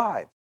people's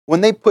lives.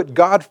 When they put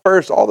God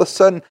first, all of a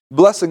sudden,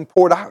 blessing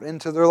poured out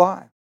into their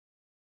lives.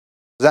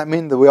 Does that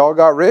mean that we all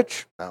got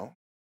rich? No.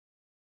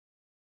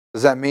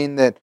 Does that mean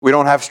that we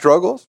don't have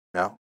struggles?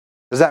 No.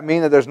 Does that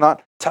mean that there's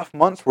not tough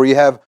months where you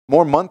have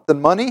more month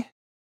than money?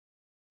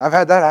 I've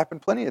had that happen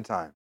plenty of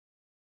times.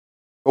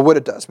 But what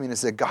it does mean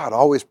is that God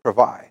always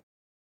provides.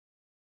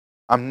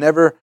 I'm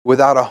never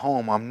without a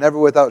home. I'm never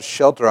without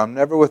shelter. I'm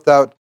never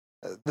without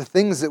the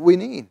things that we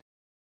need.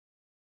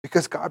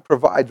 Because God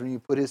provides when you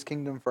put his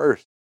kingdom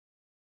first.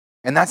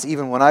 And that's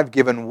even when I've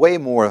given way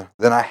more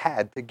than I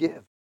had to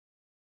give.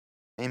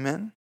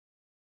 Amen?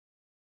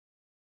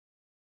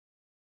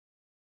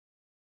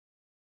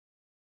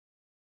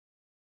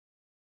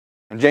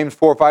 In James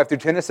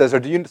 4:5-10 it says, "Or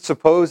do you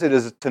suppose it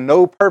is to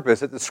no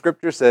purpose that the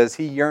Scripture says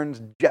he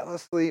yearns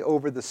jealously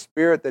over the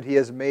Spirit that he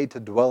has made to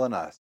dwell in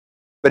us,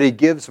 but he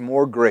gives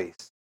more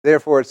grace?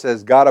 Therefore it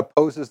says, God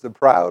opposes the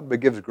proud, but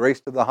gives grace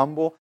to the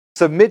humble.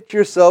 Submit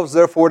yourselves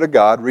therefore to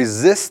God,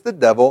 resist the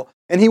devil,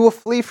 and he will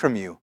flee from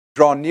you.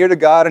 Draw near to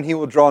God, and he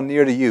will draw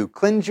near to you.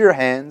 Cleanse your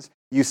hands,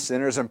 you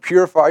sinners, and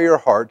purify your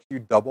hearts, you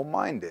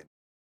double-minded.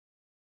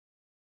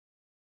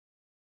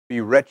 Be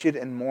wretched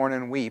and mourn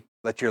and weep.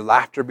 Let your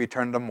laughter be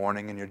turned to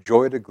mourning and your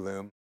joy to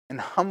gloom. And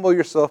humble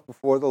yourself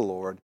before the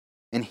Lord,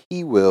 and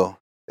he will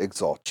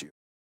exalt you."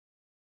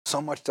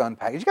 So much to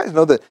unpack. Did you guys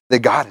know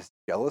that God is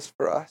jealous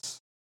for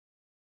us?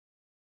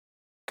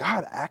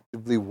 God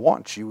actively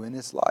wants you in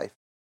his life.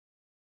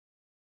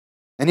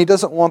 And he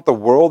doesn't want the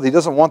world, he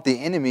doesn't want the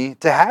enemy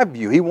to have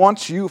you. He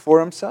wants you for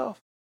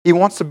himself. He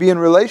wants to be in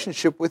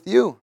relationship with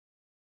you.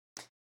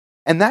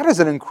 And that is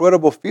an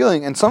incredible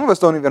feeling, and some of us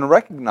don't even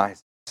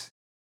recognize it.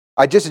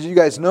 As you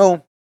guys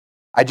know,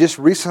 I just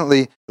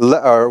recently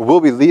will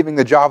be leaving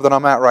the job that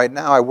I'm at right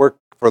now. I work,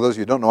 for those of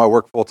you who don't know, I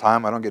work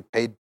full-time. I don't get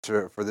paid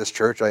for this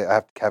church. I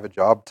have to have a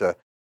job to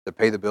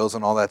pay the bills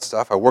and all that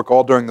stuff. I work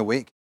all during the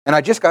week. And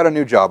I just got a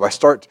new job. I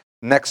start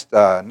next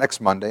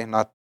Monday,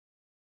 not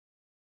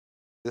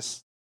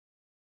this,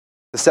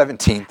 the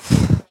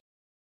 17th.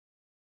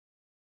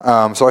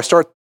 So I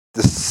start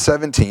the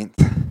 17th.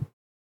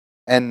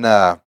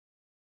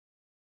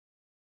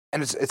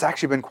 And it's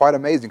actually been quite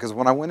amazing, because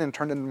when I went and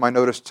turned in my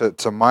notice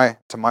to my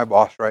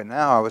boss right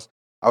now,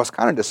 I was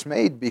kind of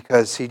dismayed,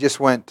 because he just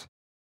went,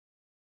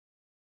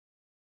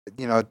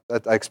 I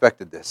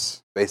expected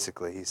this,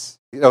 basically. He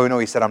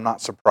said, "I'm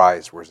not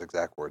surprised," were his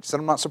exact words. He said,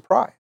 "I'm not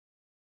surprised."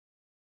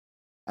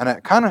 And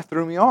it kind of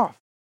threw me off.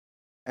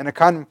 And it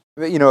kind of,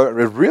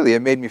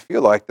 it made me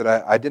feel like that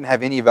I didn't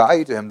have any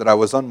value to him, that I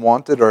was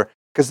unwanted, or,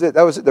 because it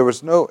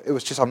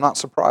was just, I'm not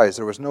surprised.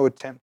 There was no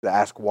attempt to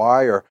ask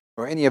why or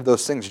any of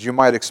those things that you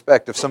might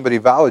expect if somebody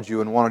valued you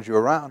and wanted you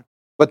around.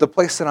 But the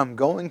place that I'm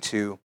going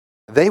to,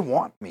 they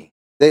want me.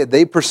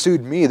 They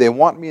pursued me. They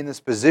want me in this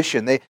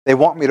position. They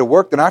want me to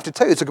work. And I have to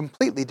tell you, it's a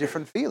completely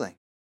different feeling.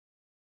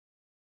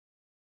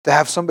 To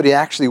have somebody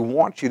actually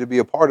want you to be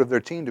a part of their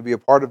team, to be a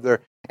part of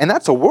their... And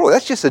that's a world.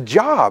 That's just a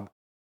job.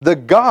 The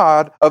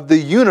God of the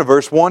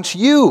universe wants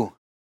you.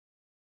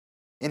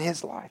 in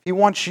his life. He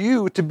wants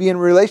you to be in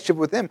relationship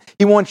with him.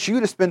 He wants you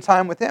to spend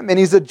time with him. And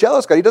he's a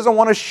jealous God. He doesn't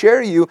want to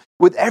share you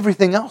with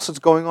everything else that's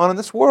going on in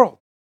this world.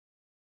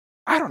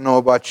 I don't know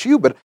about you,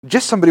 but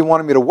just somebody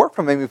wanting me to work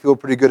for me made me feel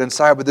pretty good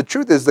inside. But the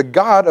truth is, the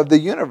God of the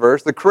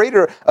universe, the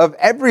creator of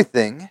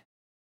everything,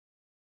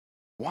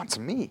 wants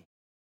me.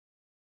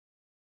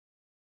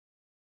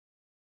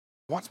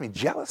 Wants me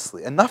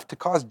jealously, enough to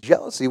cause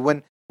jealousy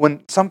when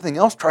something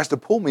else tries to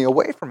pull me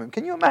away from him.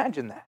 Can you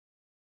imagine that?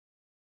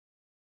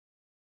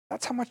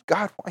 That's how much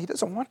God wants. He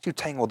doesn't want you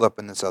tangled up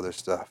in this other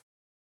stuff.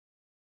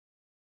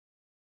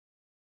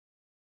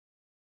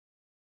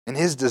 And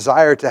his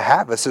desire to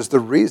have us is the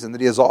reason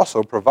that he has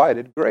also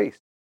provided grace.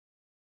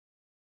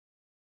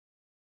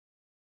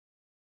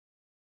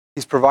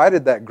 He's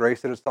provided that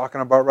grace that it's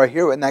talking about right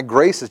here, and that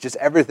grace is just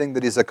everything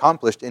that he's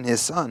accomplished in his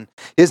Son.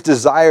 His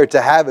desire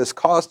to have us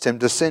caused him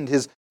to send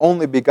his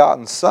only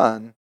begotten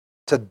Son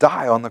to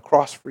die on the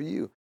cross for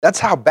you. That's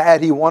how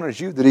bad he wanted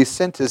you, that he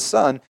sent his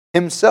Son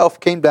himself,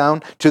 came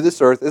down to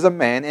this earth as a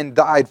man and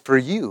died for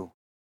you.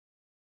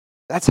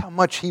 That's how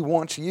much he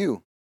wants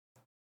you.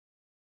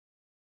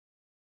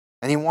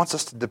 And he wants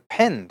us to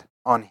depend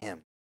on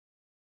him.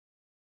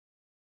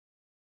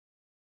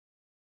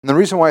 And the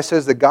reason why it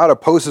says that God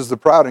opposes the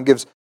proud and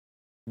gives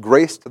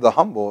grace to the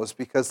humble is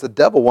because the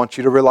devil wants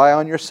you to rely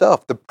on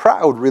yourself. The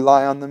proud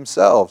rely on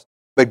themselves,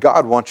 but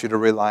God wants you to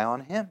rely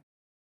on him.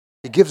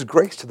 He gives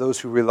grace to those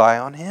who rely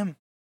on him.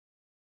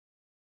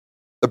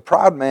 The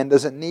proud man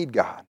doesn't need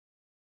God,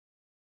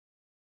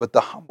 but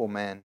the humble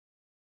man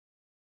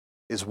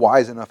is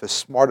wise enough, is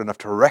smart enough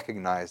to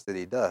recognize that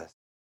he does.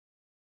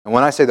 And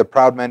when I say the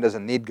proud man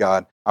doesn't need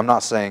God, I'm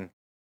not saying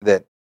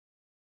that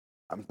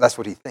that's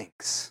what he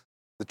thinks.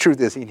 The truth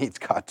is he needs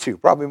God too,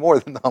 probably more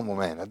than the humble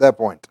man at that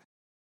point.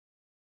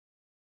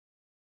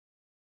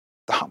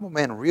 The humble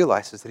man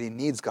realizes that he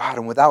needs God,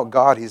 and without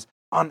God, he's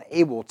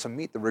unable to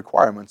meet the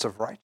requirements of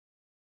righteousness.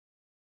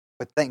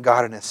 But thank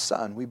God in his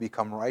Son, we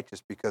become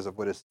righteous because of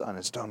what his Son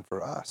has done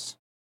for us.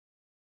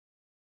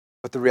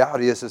 But the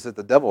reality is that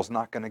the devil's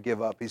not going to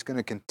give up. He's going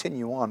to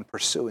continue on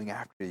pursuing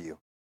after you.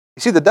 You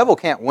see, the devil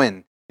can't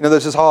win. You know,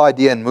 there's this whole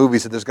idea in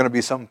movies that there's going to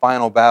be some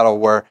final battle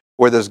where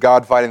there's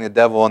God fighting the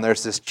devil and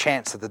there's this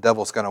chance that the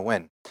devil's going to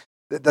win.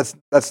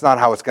 That's not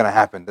how it's going to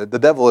happen. The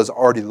devil has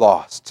already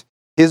lost.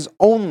 His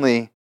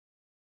only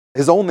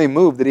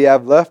move that he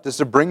have left is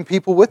to bring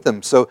people with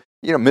him. So,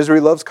 you know, misery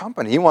loves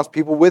company. He wants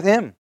people with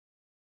him.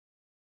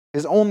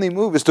 His only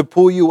move is to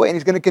pull you away, and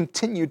he's going to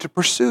continue to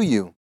pursue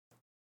you.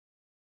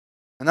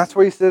 And that's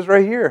what he says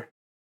right here.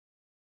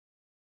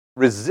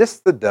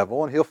 Resist the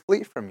devil and he'll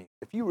flee from you.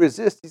 If you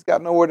resist, he's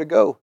got nowhere to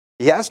go.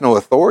 He has no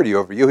authority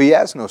over you. He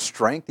has no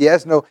strength. He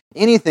has no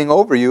anything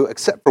over you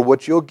except for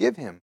what you'll give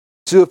him.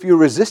 So if you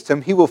resist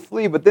him, he will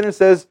flee. But then it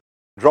says,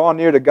 draw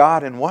near to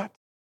God and what?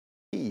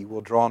 He will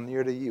draw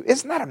near to you.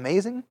 Isn't that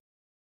amazing?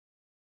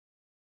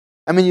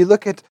 I mean, you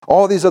look at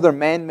all these other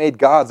man-made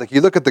gods. Like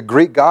you look at the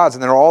Greek gods,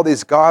 and there are all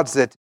these gods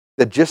that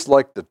just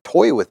like to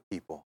toy with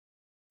people.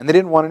 And they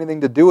didn't want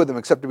anything to do with them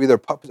except to be their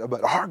puppets.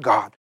 But our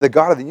God, the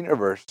God of the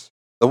universe,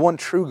 the one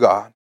true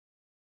God,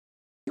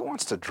 he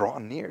wants to draw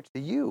near to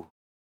you.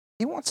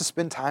 He wants to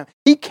spend time.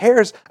 He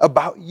cares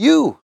about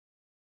you.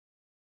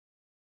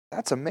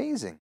 That's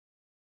amazing.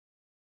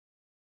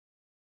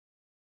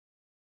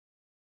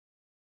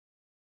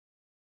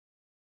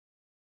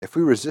 If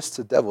we resist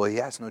the devil, he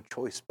has no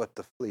choice but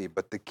to flee.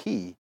 But the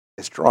key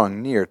is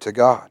drawing near to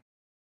God.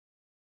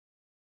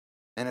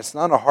 And it's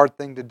not a hard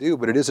thing to do,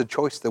 but it is a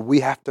choice that we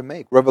have to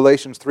make.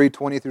 Revelations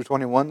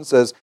 3:20-21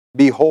 says,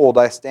 behold,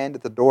 I stand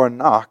at the door and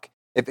knock.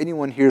 If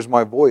anyone hears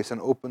my voice and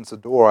opens the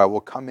door, I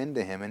will come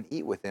into him and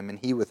eat with him and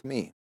he with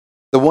me.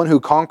 The one who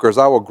conquers,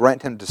 I will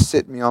grant him to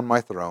sit me on my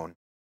throne,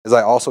 as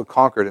I also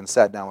conquered and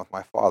sat down with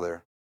my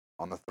Father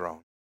on the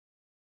throne.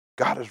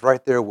 God is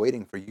right there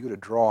waiting for you to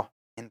draw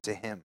into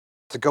him,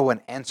 to go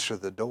and answer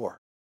the door.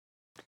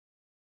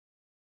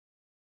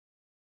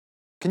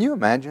 Can you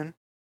imagine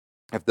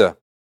if the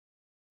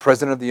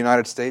President of the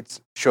United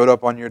States showed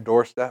up on your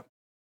doorstep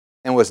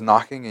and was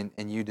knocking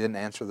and you didn't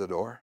answer the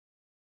door?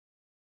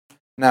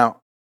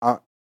 Now,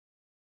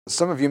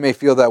 some of you may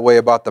feel that way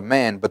about the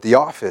man, but the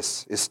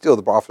office is still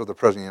the office of the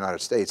President of the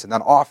United States, and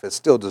that office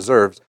still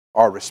deserves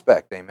our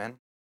respect, amen?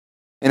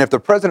 And if the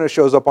President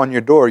shows up on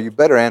your door, you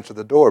better answer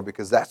the door,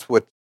 because that's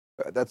what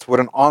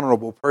an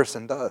honorable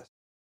person does.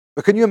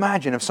 But can you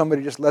imagine if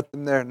somebody just let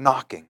them there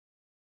knocking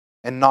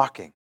and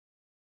knocking?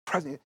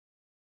 President,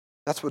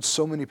 that's what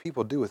so many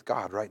people do with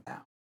God right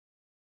now.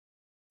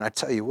 And I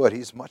tell you what,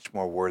 he's much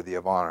more worthy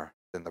of honor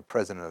than the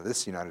President of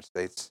this United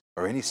States,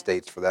 or any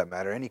states for that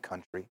matter, any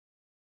country.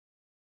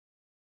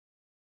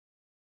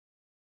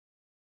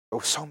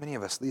 But so many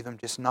of us leave him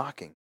just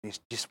knocking. He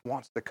just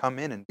wants to come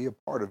in and be a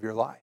part of your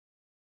life.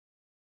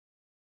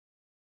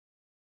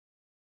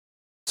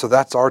 So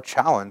that's our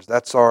challenge.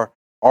 That's our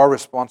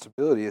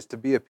responsibility, is to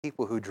be a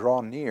people who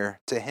draw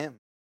near to him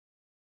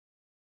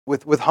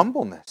with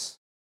humbleness.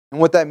 And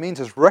what that means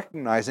is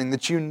recognizing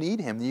that you need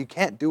him, that you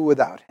can't do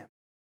without him.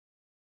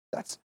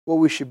 That's what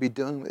we should be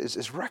doing,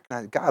 is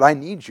recognize, God, I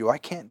need you. I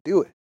can't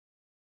do it.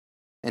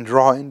 and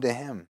draw into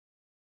Him.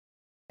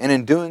 And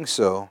in doing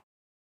so,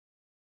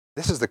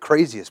 this is the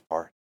craziest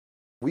part.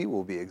 We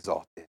will be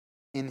exalted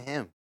in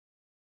Him.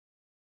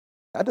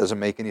 That doesn't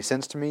make any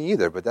sense to me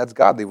either, but that's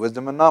godly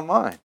wisdom and not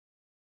mine.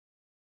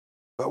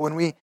 But when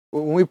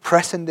we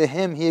press into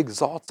Him, He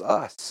exalts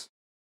us.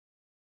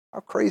 How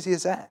crazy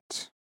is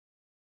that?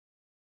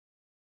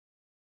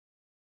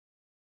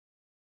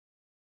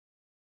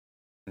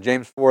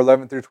 James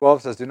 4:11 through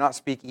 12 says, "Do not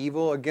speak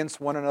evil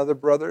against one another,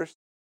 brothers.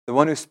 The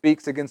one who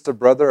speaks against a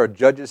brother or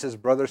judges his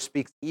brother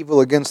speaks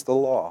evil against the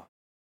law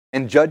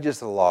and judges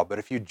the law. But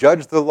if you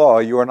judge the law,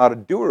 you are not a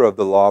doer of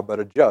the law, but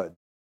a judge.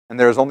 And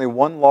there is only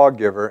one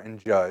lawgiver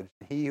and judge,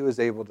 He who is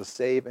able to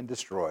save and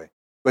destroy.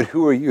 But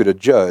who are you to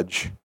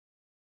judge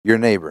your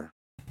neighbor?"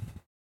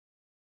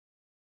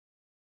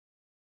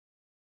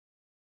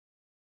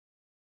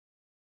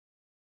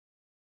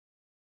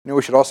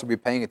 We should also be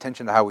paying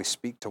attention to how we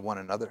speak to one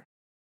another.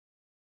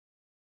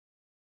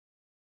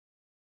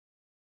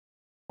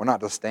 We're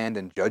not to stand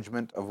in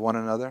judgment of one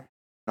another.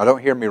 Now,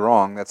 don't hear me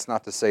wrong. That's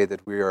not to say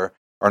that we are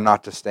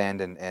not to stand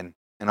and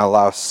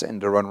allow sin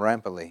to run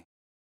rampantly.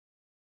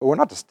 But we're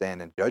not to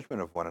stand in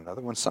judgment of one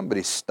another. When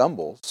somebody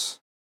stumbles,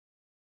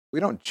 we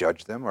don't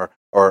judge them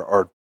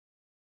or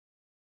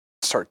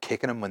start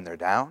kicking them when they're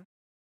down.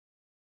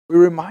 We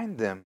remind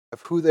them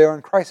of who they are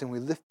in Christ, and we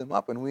lift them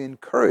up, and we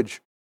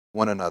encourage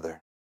one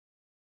another.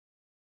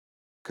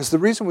 Because the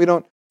reason we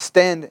don't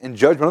stand in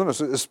judgment of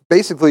them is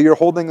basically you're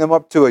holding them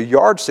up to a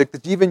yardstick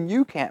that even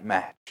you can't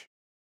match.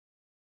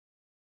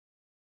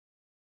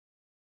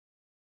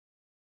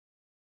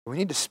 We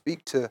need to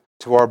speak to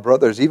our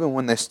brothers, even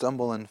when they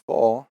stumble and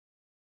fall,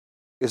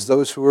 as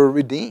those who are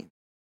redeemed,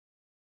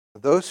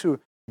 those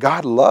who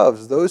God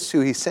loves, those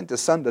who He sent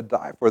His Son to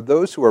die for,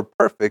 those who are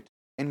perfect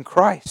in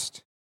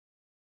Christ.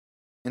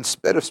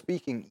 Instead of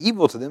speaking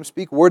evil to them,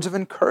 speak words of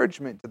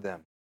encouragement to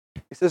them.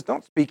 He says,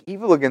 don't speak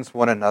evil against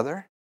one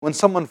another. When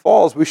someone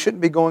falls, we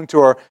shouldn't be going to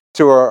our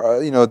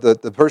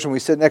the person we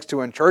sit next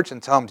to in church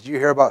and tell them, "Did you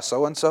hear about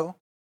so and so?"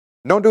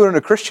 Don't do it in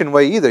a Christian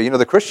way either.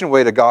 The Christian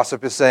way to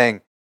gossip is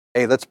saying,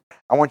 "Hey,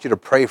 I want you to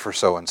pray for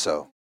so and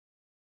so,"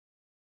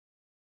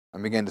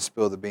 and begin to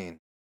spill the bean.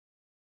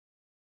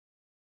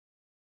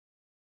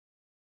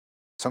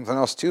 Something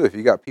else too, if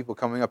you got people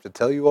coming up to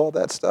tell you all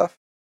that stuff,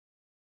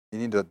 you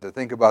need to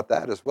think about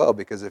that as well,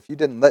 because if you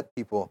didn't let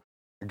people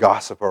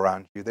gossip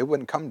around you, they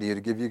wouldn't come to you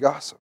to give you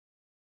gossip.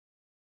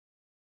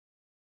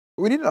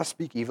 We need to not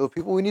speak evil of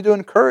people. We need to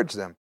encourage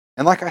them.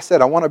 And like I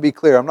said, I want to be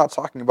clear. I'm not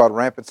talking about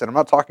rampant sin. I'm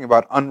not talking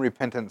about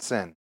unrepentant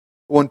sin.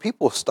 But when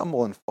people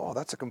stumble and fall,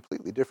 that's a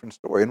completely different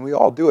story. And we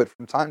all do it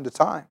from time to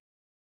time.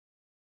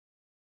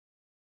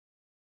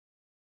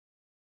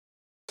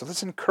 So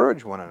let's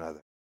encourage one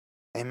another.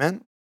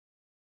 Amen?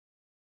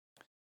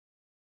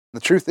 The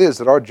truth is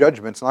that our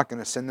judgment's not going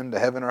to send them to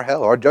heaven or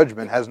hell. Our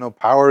judgment has no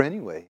power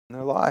anyway in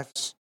their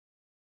lives.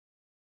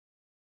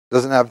 It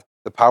doesn't have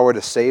the power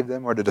to save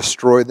them or to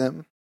destroy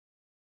them.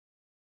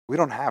 We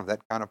don't have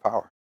that kind of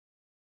power.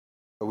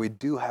 But we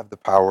do have the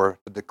power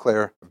to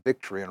declare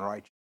victory and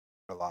righteousness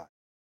in our lives.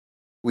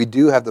 We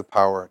do have the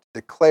power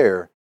to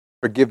declare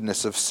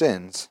forgiveness of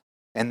sins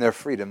and their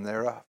freedom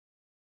thereof.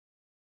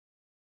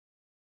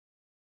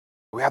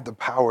 We have the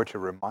power to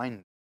remind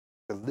them,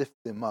 to lift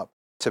them up,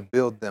 to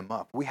build them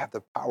up. We have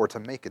the power to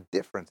make a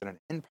difference and an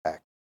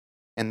impact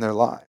in their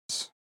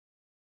lives.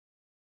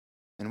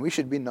 And we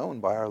should be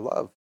known by our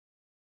love.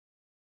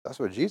 That's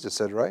what Jesus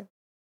said, right?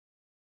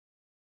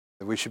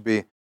 That we should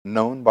be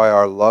known by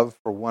our love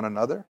for one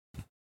another.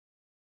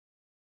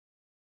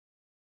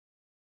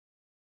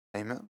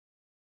 Amen.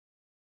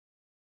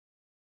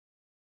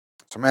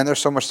 So, man, there's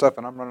so much stuff,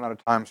 and I'm running out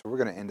of time, so we're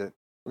going to end it.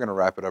 We're going to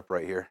wrap it up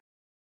right here.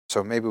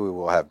 So maybe we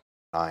will have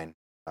 9.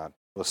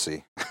 We'll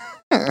see.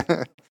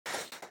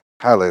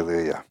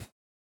 Hallelujah.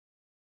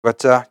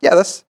 But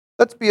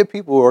let's be a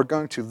people who are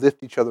going to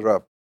lift each other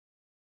up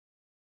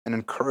and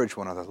encourage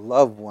one another,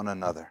 love one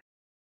another.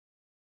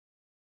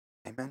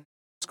 Amen.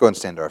 Let's go and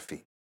stand to our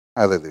feet.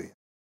 Hallelujah.